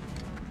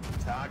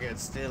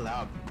 Target's still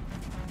up.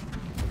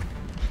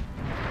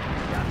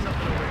 Got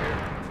something over here.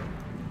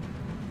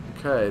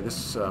 Okay,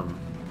 this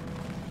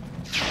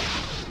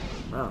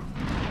wow.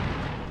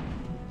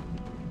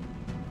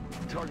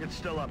 Target's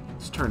still up.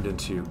 It's turned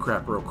into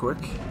crap real quick.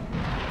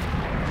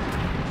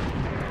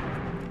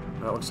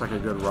 That looks like a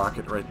good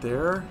rocket right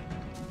there.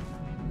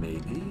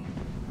 Maybe.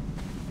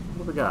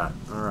 What do we got?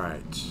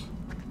 Alright.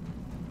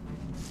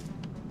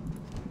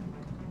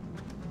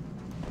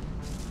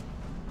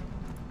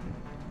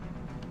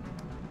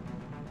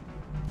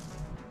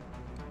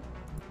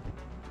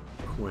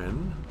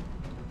 Quinn.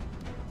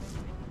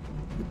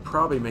 You'd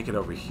probably make it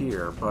over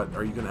here, but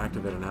are you going to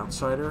activate an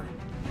outsider?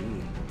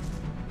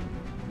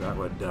 That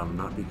would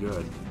not be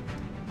good.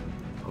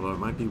 Although it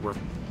might be worth...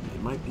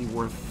 It might be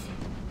worth...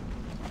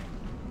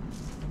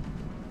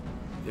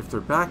 If they're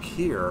back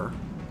here,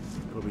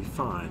 it'll be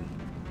fine.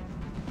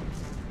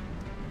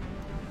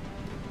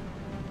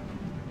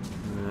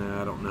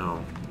 I don't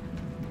know.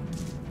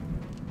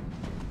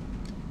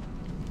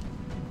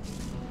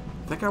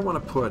 I think I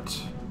want to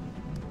put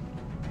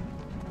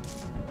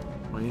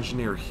my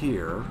engineer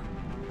here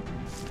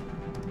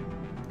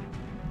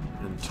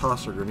and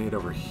toss a grenade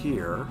over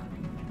here.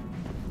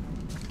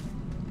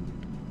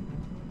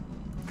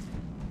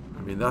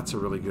 I mean, that's a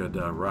really good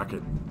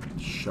rocket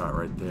shot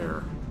right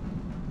there.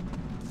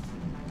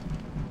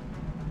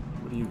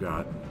 What do you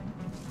got?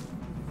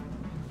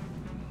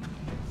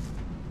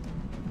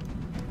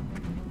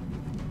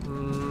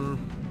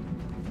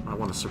 I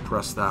want to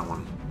suppress that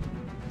one.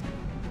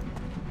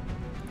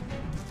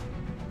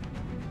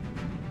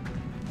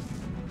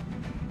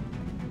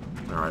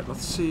 Alright,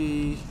 let's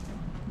see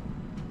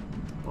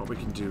what we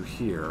can do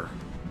here.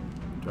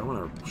 Do I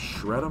want to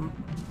shred them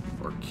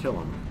or kill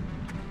them?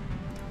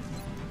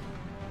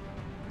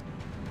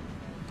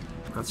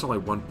 That's only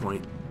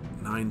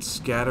 1.9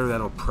 scatter.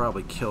 That'll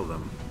probably kill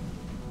them.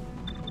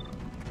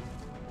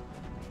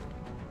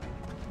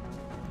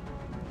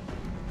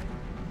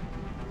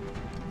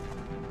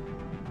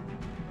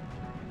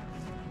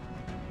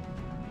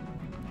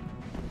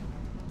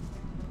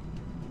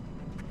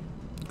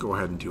 Go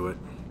ahead and do it.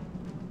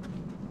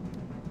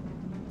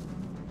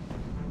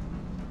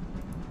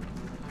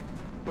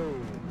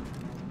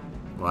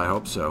 Well, I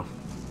hope so.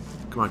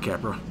 Come on,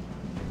 Capra.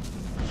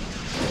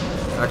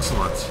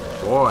 Excellent.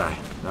 Boy,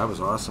 that was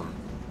awesome.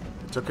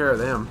 Took care of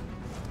them.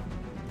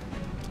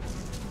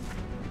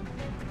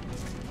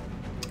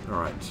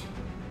 Alright.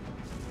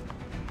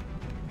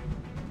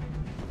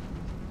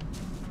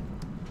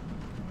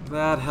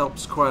 That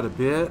helps quite a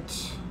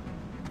bit.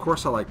 Of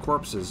course I like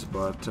corpses,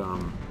 but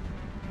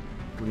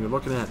when you're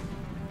looking at,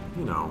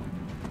 you know,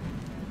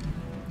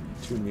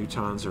 2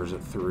 mutons, or is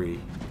it 3?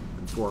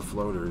 And 4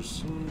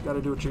 floaters, you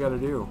gotta do what you gotta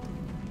do.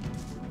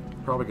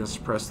 Probably gonna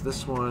suppress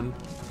this one.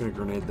 Gonna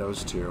grenade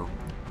those 2.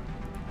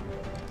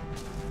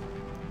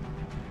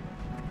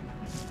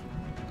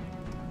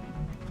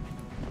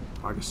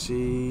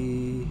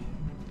 Agassi.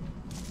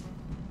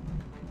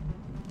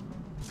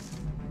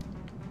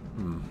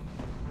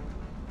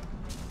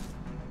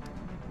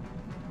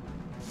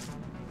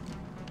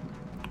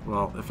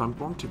 Well, if I'm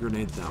going to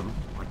grenade them,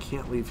 I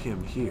can't leave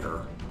him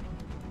here.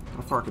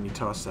 How far can he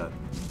toss that?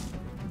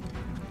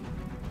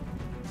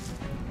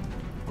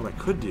 What I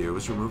could do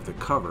is remove the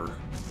cover.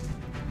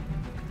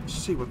 Let's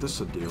see what this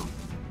would do.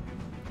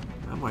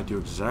 That might do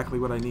exactly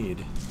what I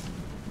need.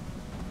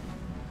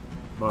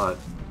 But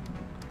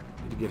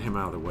I need to get him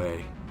out of the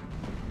way.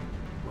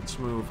 Let's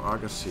move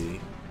Agassi.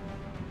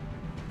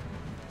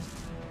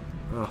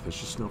 Ugh,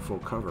 there's just no full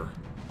cover.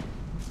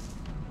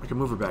 I can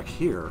move her back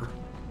here.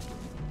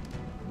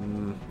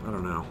 I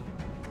don't know.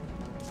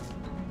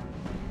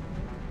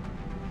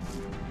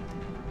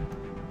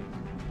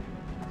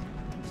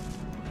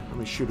 How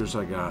many shooters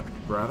I got?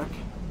 Braddock?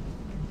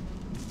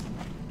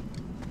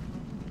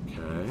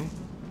 Okay.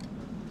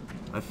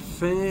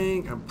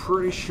 I'm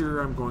pretty sure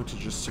I'm going to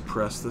just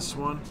suppress this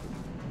one.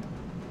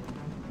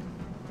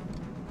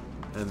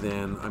 And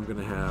then I'm going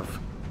to have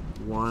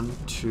 1,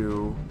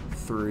 2,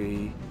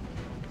 3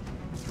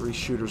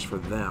 shooters for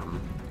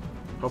them.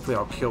 Hopefully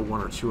I'll kill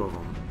 1 or 2 of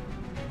them.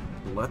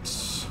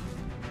 Let's...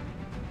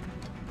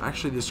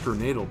 Actually, this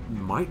grenade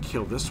might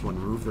kill this one,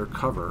 remove their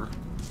cover.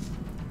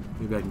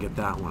 Maybe I can get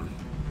that one.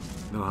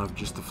 Then I'll have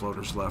just the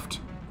floaters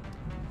left.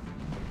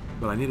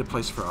 But I need a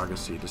place for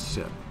Agassi to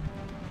sit.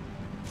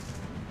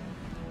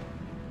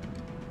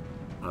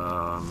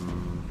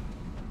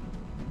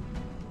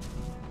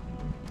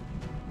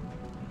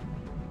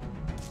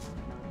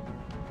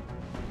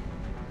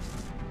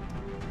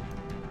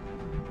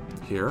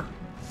 Here.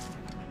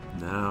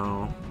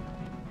 Now...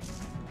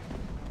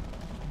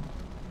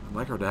 I'd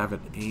like her to have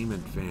an aim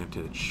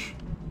advantage.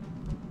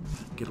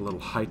 Get a little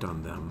height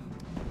on them.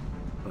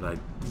 But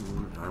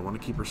I want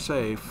to keep her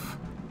safe.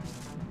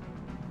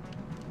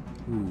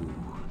 Ooh,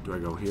 do I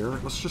go here?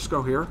 Let's just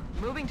go here.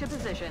 Moving to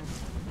position.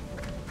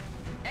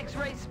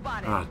 X-ray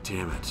spotted. Ah,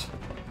 damn it.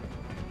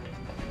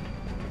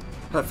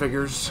 That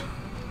figures.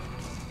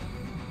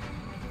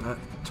 That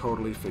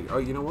totally figures. Oh,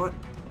 you know what?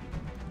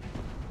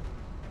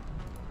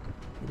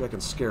 Maybe I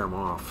can scare him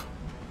off.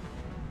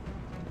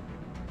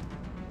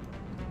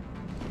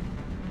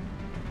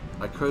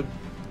 I could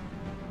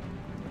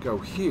go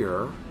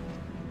here,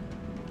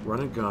 run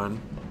a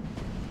gun,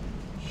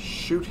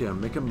 shoot him,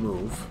 make him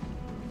move.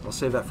 I'll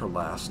save that for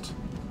last.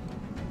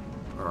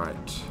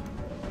 Alright.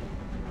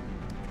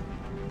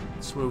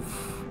 Let's move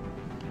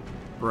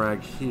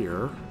Bragg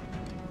here.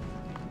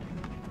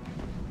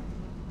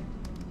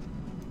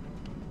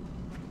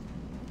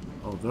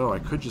 Although I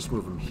could just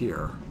move him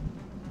here.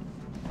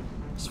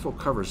 This full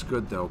cover is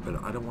good though,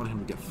 but I don't want him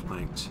to get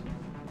flanked.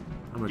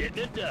 I'm gonna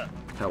Getting it done.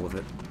 hell with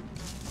it.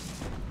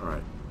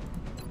 Alright.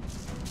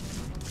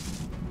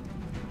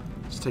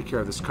 Let's take care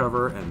of this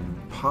cover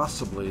and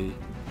possibly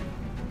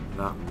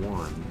that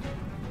one.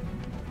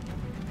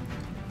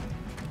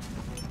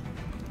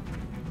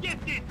 Get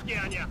this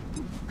down ya.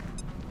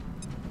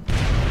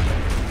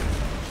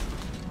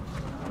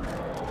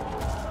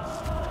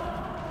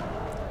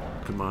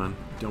 Come on,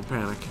 don't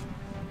panic.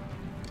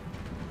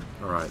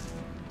 Alright.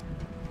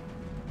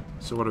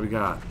 So what do we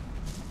got?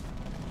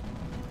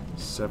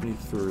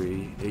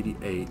 73,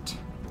 88.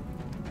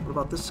 What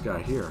about this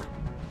guy here?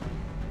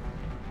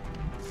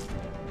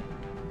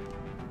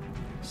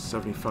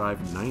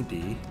 75,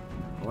 90.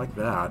 I like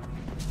that.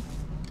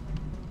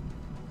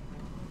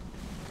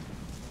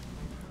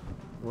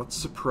 Let's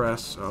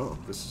suppress. Oh,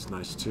 this is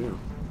nice too.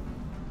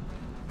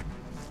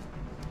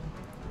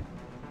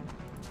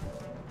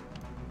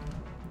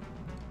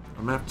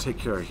 I'm gonna have to take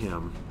care of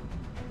him.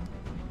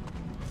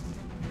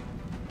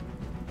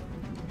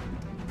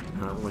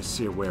 I don't really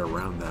see a way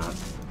around that.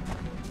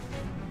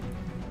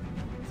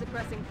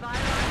 Suppressing fire.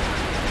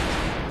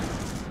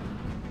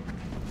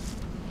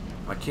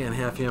 I can't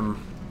have him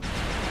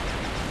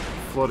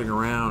floating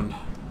around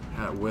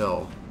at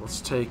will. Let's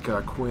take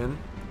Quinn.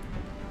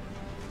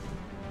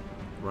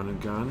 Run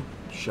and gun,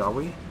 shall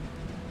we?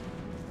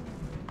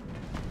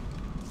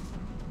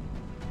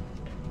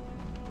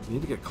 I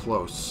need to get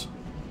close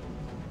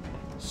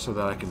so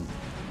that I can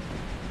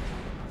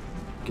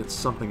get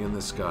something in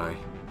this guy.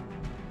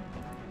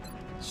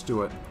 Let's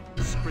do it.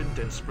 Sprint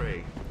and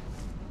spray.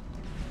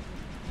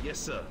 Yes,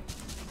 sir.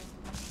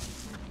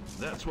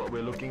 That's what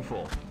we're looking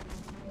for.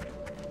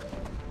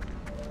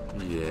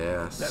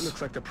 Yes. That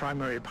looks like the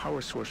primary power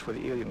source for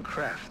the alien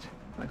craft.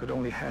 I could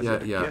only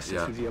hazard a guess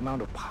as to the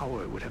amount of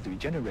power it would have to be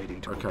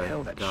generating to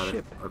propel that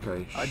ship.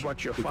 Okay. I'd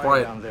watch your Be fire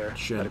quiet. down there.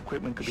 Shin. That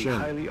equipment could be Shin.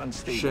 highly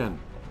unstable. Shin.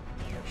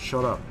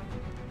 Shut up.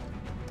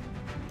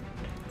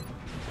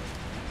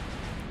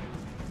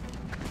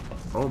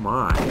 Oh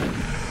my.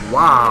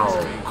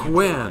 Wow.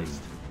 Quinn.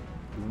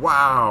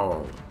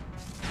 Wow.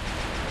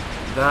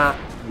 That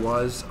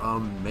was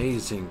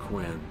amazing,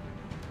 Quinn.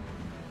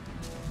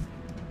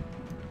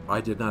 I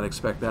did not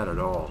expect that at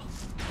all.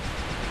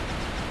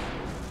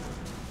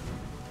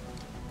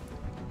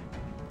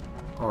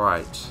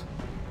 Alright.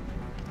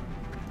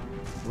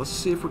 Let's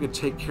see if we can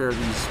take care of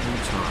these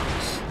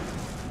mutons.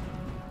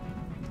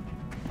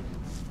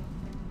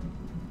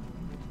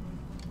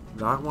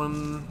 That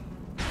one...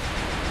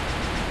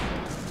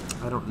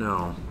 I don't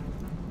know.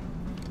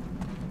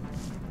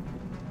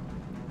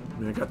 I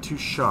mean, I got 2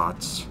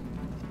 shots.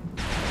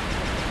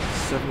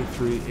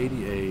 73,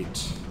 88.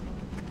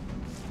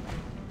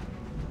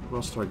 What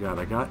else do I got?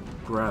 I got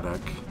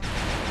Braddock.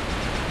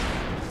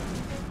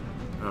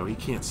 Oh, he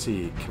can't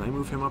see. Can I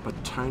move him up a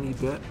tiny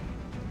bit?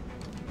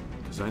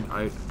 Because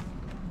I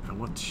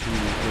want to get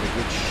a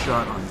good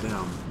shot on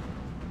them.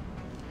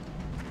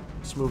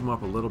 Let's move him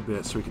up a little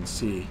bit so we can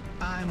see.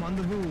 I'm on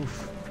the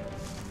roof.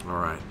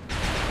 Alright.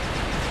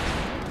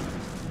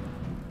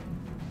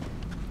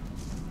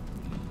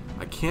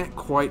 I can't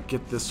quite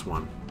get this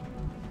one.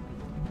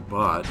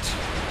 But...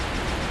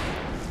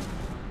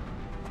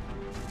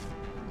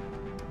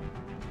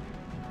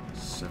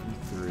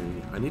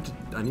 I need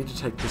to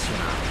take this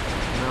one out.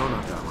 No,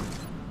 not that one.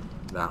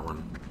 That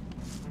one.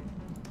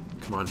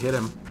 Come on, hit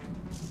him.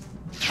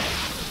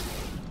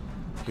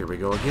 Here we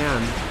go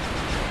again.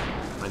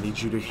 I need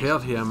you to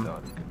hit him.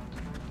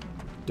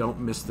 Don't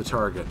miss the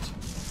target.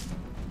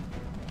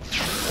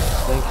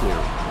 Thank you.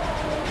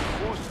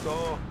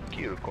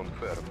 Kill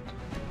confirmed.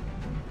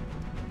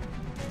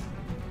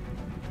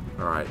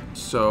 Alright,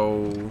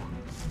 so...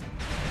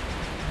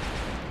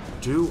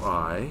 Do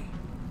I...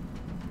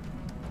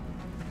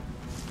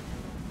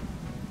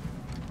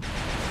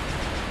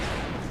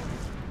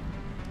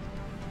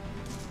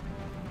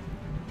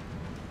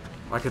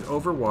 I could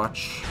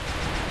Overwatch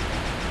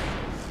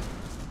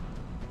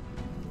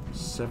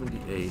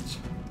 78.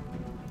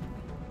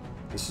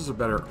 This is a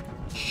better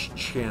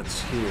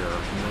chance here. 90.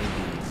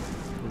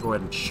 We'll go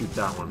ahead and shoot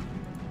that one.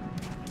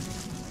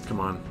 Come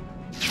on.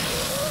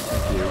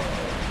 Thank you.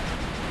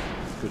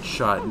 Good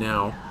shot.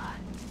 Now,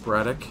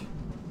 Braddock.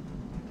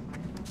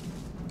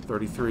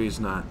 33 is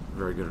not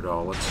very good at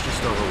all. Let's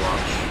just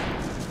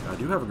Overwatch. I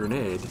do have a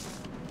grenade.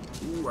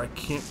 Ooh, I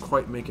can't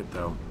quite make it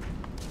though.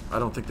 I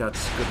don't think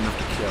that's good enough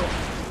to kill.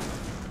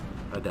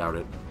 I doubt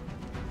it.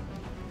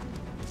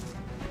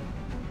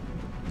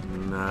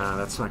 Nah,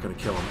 that's not going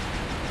to kill him.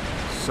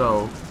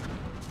 So,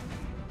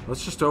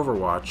 let's just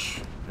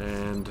Overwatch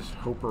and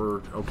hope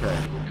we're okay.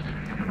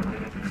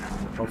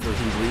 Hopefully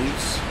he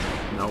leaves.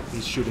 Nope,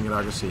 he's shooting at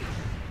Agassi.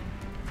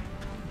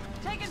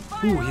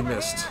 Ooh, he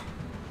missed.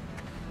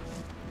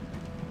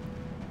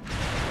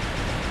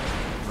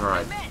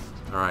 Alright,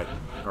 alright,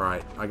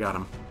 alright, I got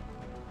him.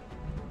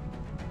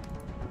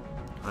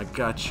 I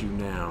got you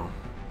now.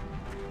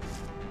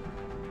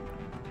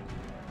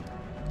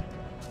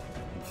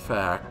 In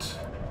fact,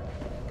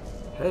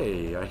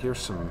 hey, I hear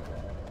some...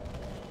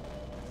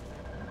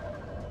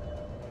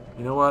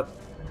 You know what?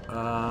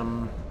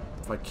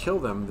 If I kill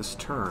them this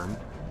turn,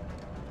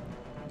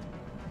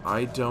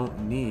 I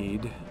don't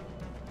need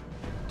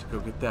to go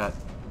get that...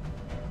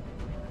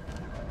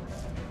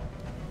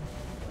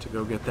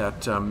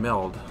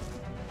 meld.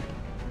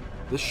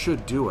 This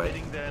should do it.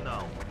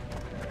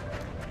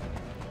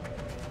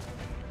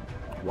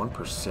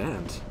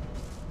 1%?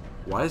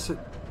 Why is it...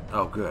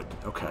 Oh, good.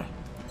 Okay.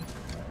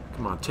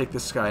 Come on, take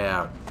this guy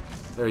out.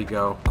 There you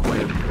go,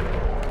 Quinn.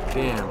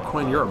 Damn,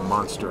 Quinn, you're a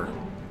monster.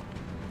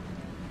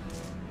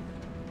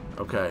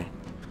 Okay.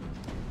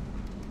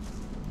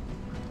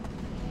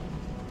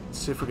 Let's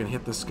see if we can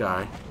hit this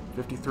guy.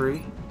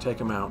 53? Take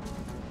him out.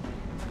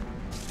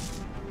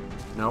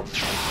 Nope.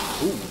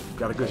 Ooh,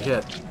 got a good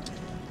hit.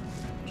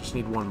 Just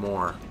need one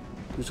more.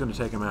 Who's going to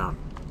take him out?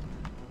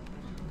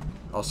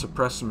 I'll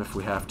suppress him if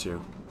we have to.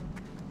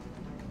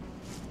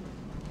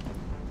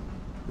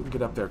 We can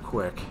get up there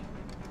quick.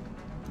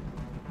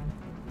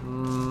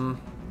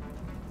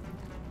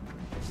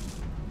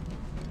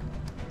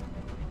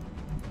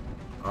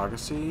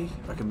 Agassi,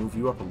 I can move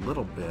you up a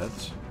little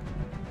bit.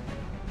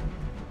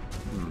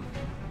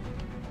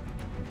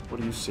 What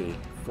do you see?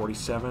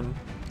 47?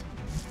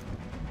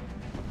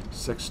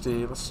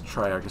 60? Let's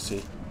try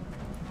Agassi.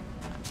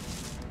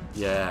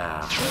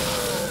 Yeah.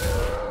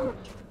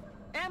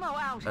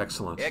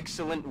 Excellent.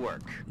 Excellent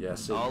work.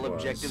 Yes, all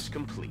objectives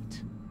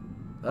complete.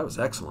 That was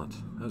excellent.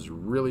 That was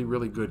really,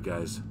 really good,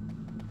 guys.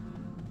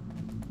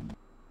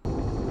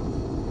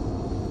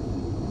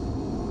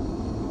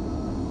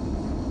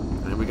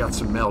 And we got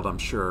some meld, I'm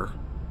sure.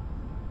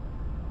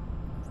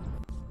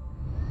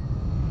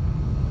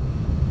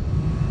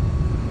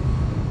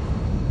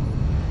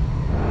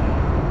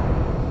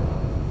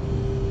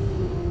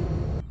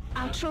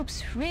 Our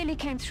troops really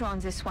came through on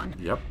this one.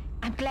 Yep.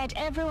 I'm glad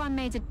everyone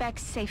made it back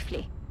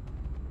safely.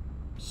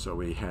 So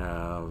we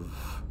have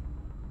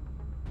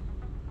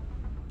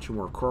 2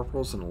 more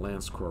corporals and a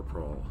lance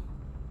corporal.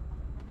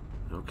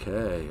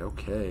 Okay,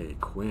 okay,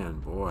 Quinn,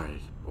 boy,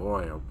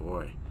 oh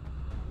boy.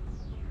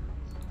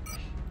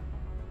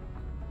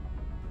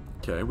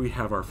 Okay, we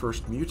have our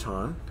first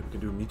muton. We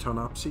can do a muton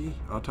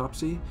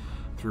autopsy.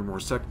 3 more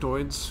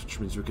sectoids, which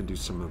means we can do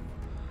some of...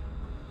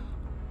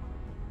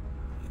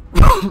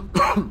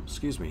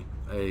 excuse me,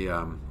 a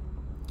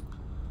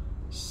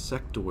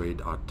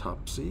sectoid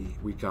autopsy.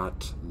 We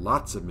got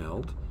lots of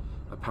meld,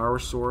 a power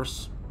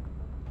source,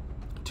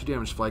 2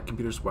 damaged flight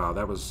computers. Wow,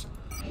 that was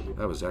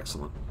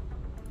excellent.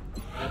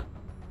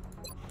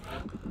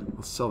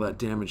 Let's sell that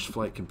damaged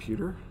flight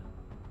computer.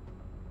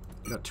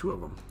 Got 2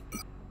 of them.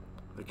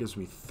 That gives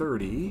me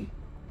 30.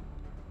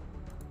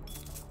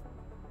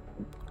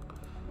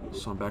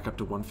 So I'm back up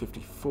to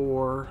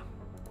 154.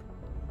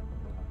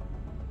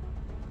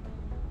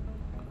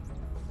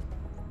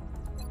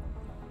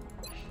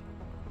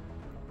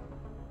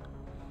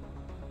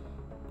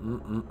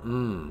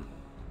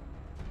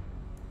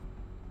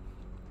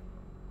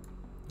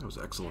 That was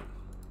excellent.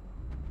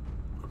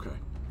 Okay.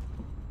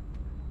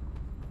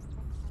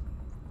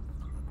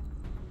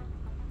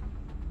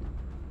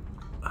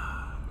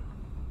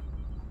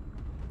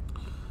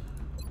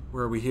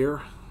 Where are we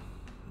here?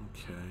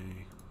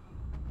 Okay.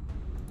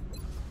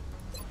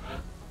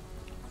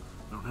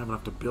 I don't have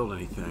enough to build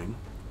anything.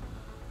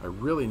 I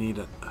really need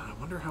a... I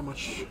wonder how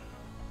much...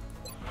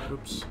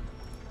 Oops.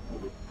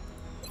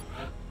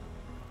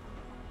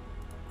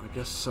 I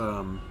guess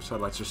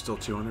satellites are still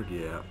 200.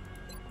 Yeah.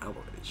 Alloy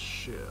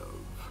Shiv.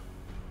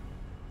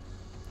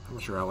 How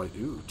much are alloy?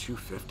 Ooh,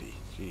 250.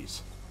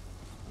 Jeez.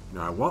 You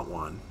know, I want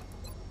one.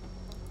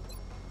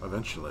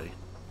 Eventually.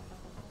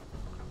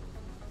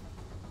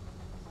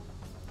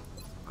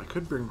 I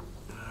could bring...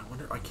 I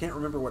wonder... I can't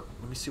remember what...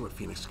 Let me see what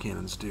Phoenix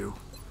cannons do.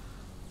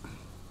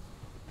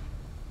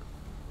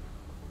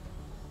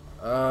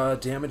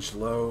 Damage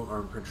low,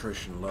 arm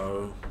penetration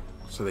low.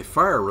 So they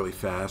fire really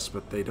fast,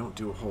 but they don't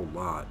do a whole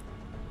lot.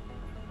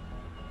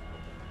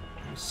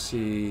 Let me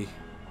see...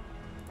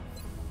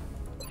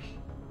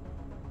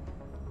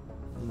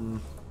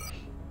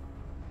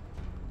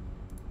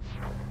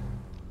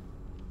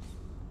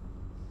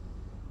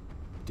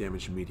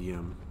 Damage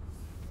medium.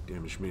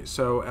 Damage medium.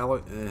 So,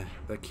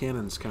 the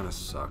cannons kind of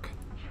suck,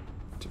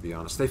 to be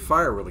honest. They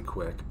fire really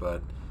quick,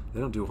 but they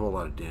don't do a whole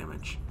lot of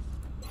damage.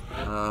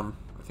 I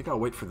think I'll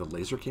wait for the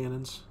laser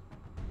cannons.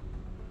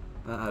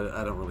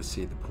 I don't really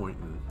see the point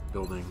in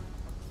building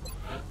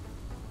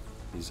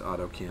these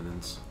auto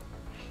cannons.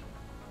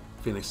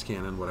 Phoenix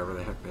cannon, whatever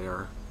the heck they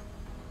are.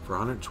 For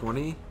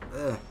 120?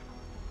 Eh.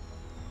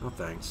 No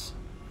thanks.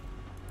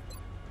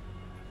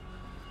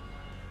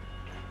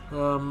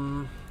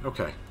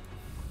 Okay.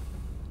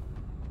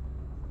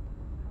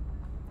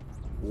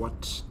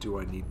 What do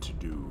I need to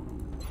do?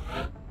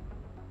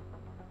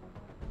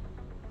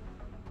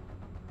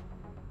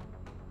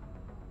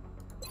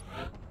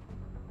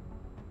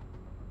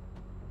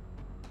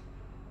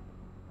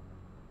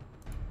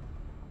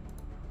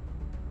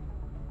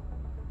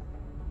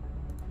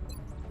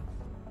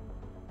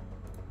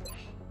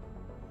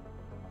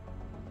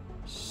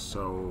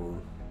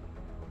 So...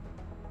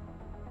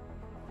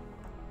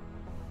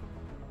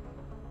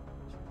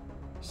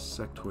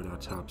 sectoid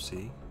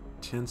autopsy.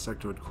 10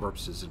 sectoid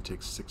corpses. It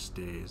takes 6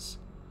 days.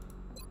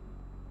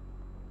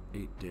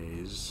 8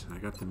 days. I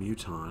got the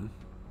muton.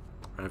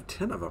 I have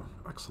 10 of them.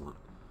 Excellent.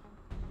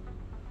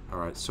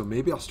 Alright, so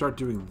maybe I'll start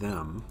doing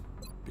them.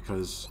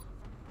 Because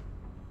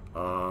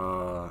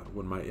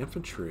when my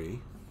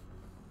infantry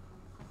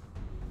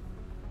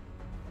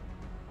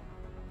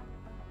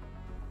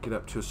get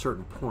up to a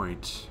certain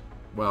point,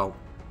 well,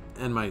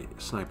 and my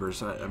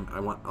snipers, I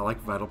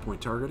like vital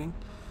point targeting,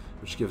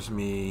 which gives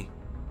me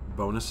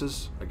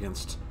bonuses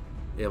against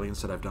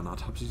aliens that I've done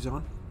autopsies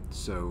on.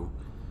 So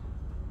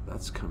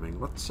that's coming.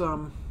 Let's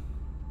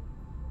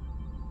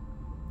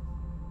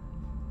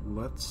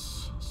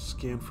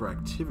scan for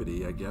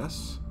activity, I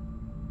guess.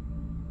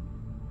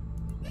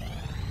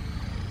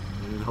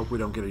 And hope we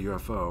don't get a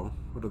UFO.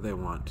 What do they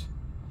want?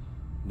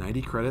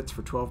 90 credits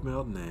for 12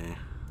 mil? Nah.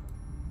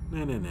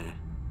 Nah, nah, nah.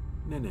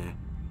 Nah, nah.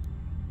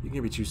 You can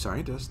give me 2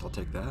 scientists. I'll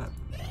take that.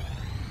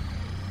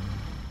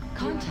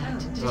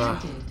 Contact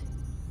detected.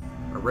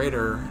 A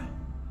raider.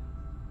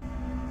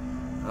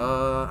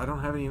 I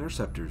don't have any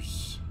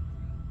interceptors.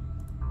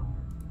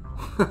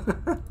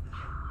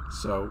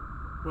 So,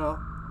 well,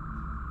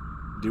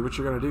 do what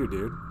you're gonna do,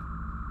 dude.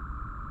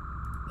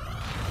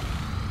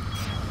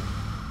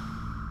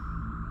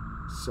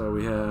 So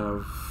we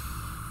have...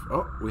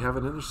 Oh, we have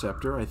an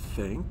interceptor, I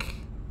think.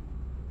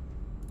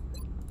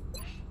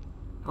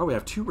 Oh, we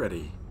have 2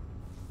 ready.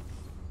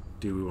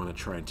 Do we want to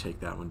try and take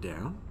that one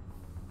down?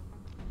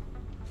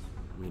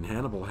 I mean,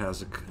 Hannibal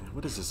has a...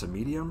 What is this, a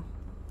medium?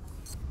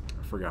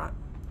 I forgot.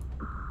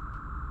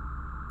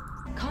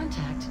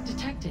 Contact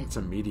detected. It's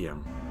a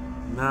medium.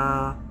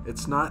 Nah,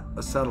 it's not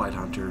a satellite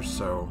hunter,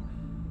 so...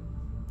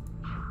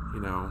 You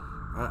know,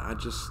 I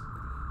just...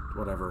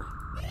 Whatever.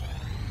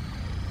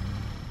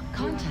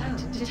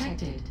 Contact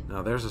detected.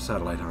 Now, there's a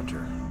satellite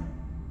hunter.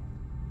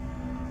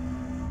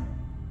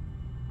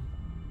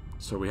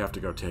 So we have to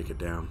go take it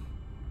down.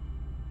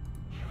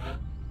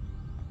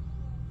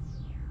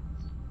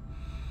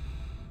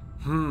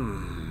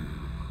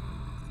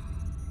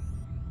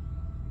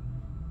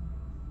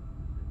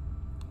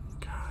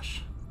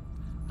 Gosh.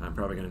 I'm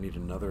probably going to need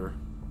another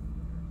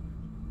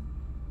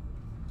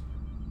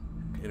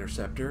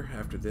interceptor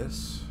after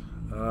this.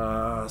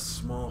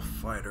 Small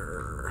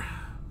fighter.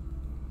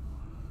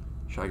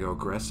 Should I go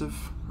aggressive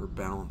or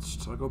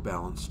balanced? I'll go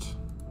balanced.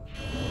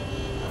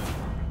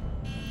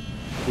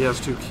 He has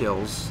 2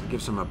 kills. It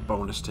gives him a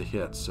bonus to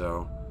hit,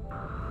 so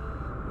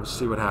We'll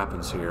see what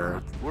happens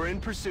here. We're in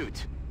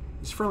pursuit.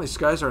 These friendly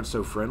skies aren't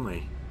so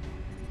friendly.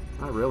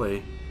 Not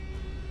really.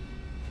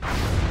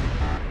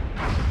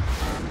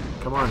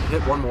 Come on,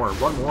 hit one more.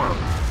 One more.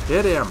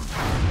 Hit him.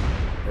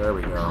 There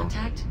we go.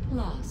 Contact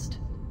lost.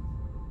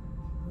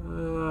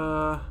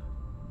 I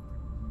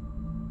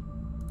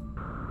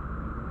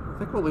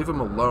think we'll leave him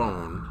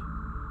alone.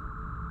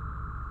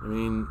 I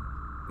mean,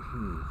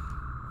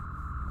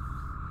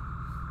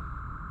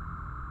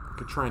 I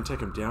could try and take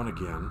him down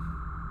again.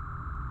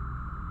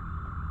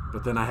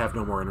 But then I have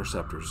no more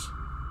interceptors.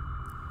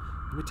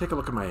 Let me take a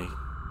look at my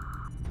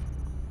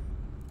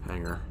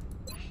hangar.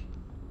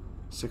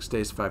 6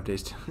 days, 5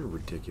 days.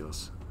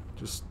 Ridiculous.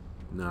 Just,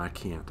 no, I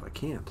can't. I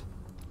can't.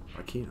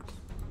 I can't.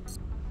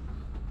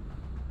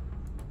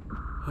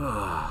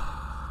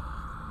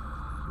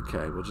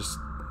 Okay, we'll just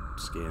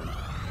scan.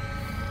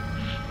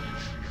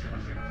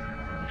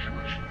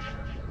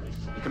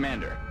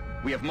 Commander,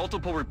 we have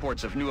multiple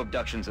reports of new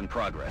abductions in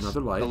progress.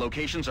 Another light. The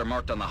locations are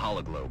marked on the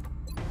hologlobe.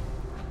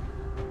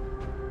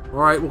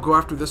 Alright, we'll go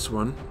after this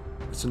one.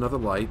 It's another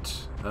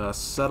light.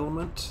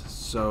 Settlement.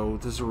 So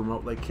this is a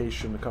remote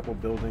location, a couple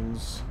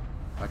buildings.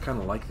 I kind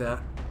of like that.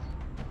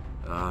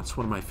 It's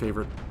one of my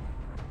favorite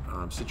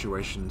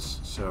situations.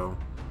 So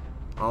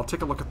I'll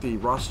take a look at the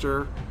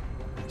roster,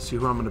 see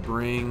who I'm going to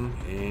bring,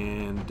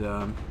 and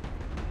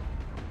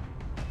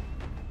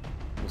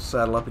we'll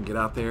saddle up and get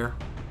out there,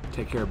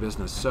 take care of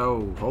business.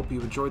 So hope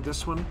you enjoyed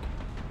this one,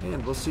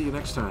 and we'll see you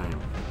next time.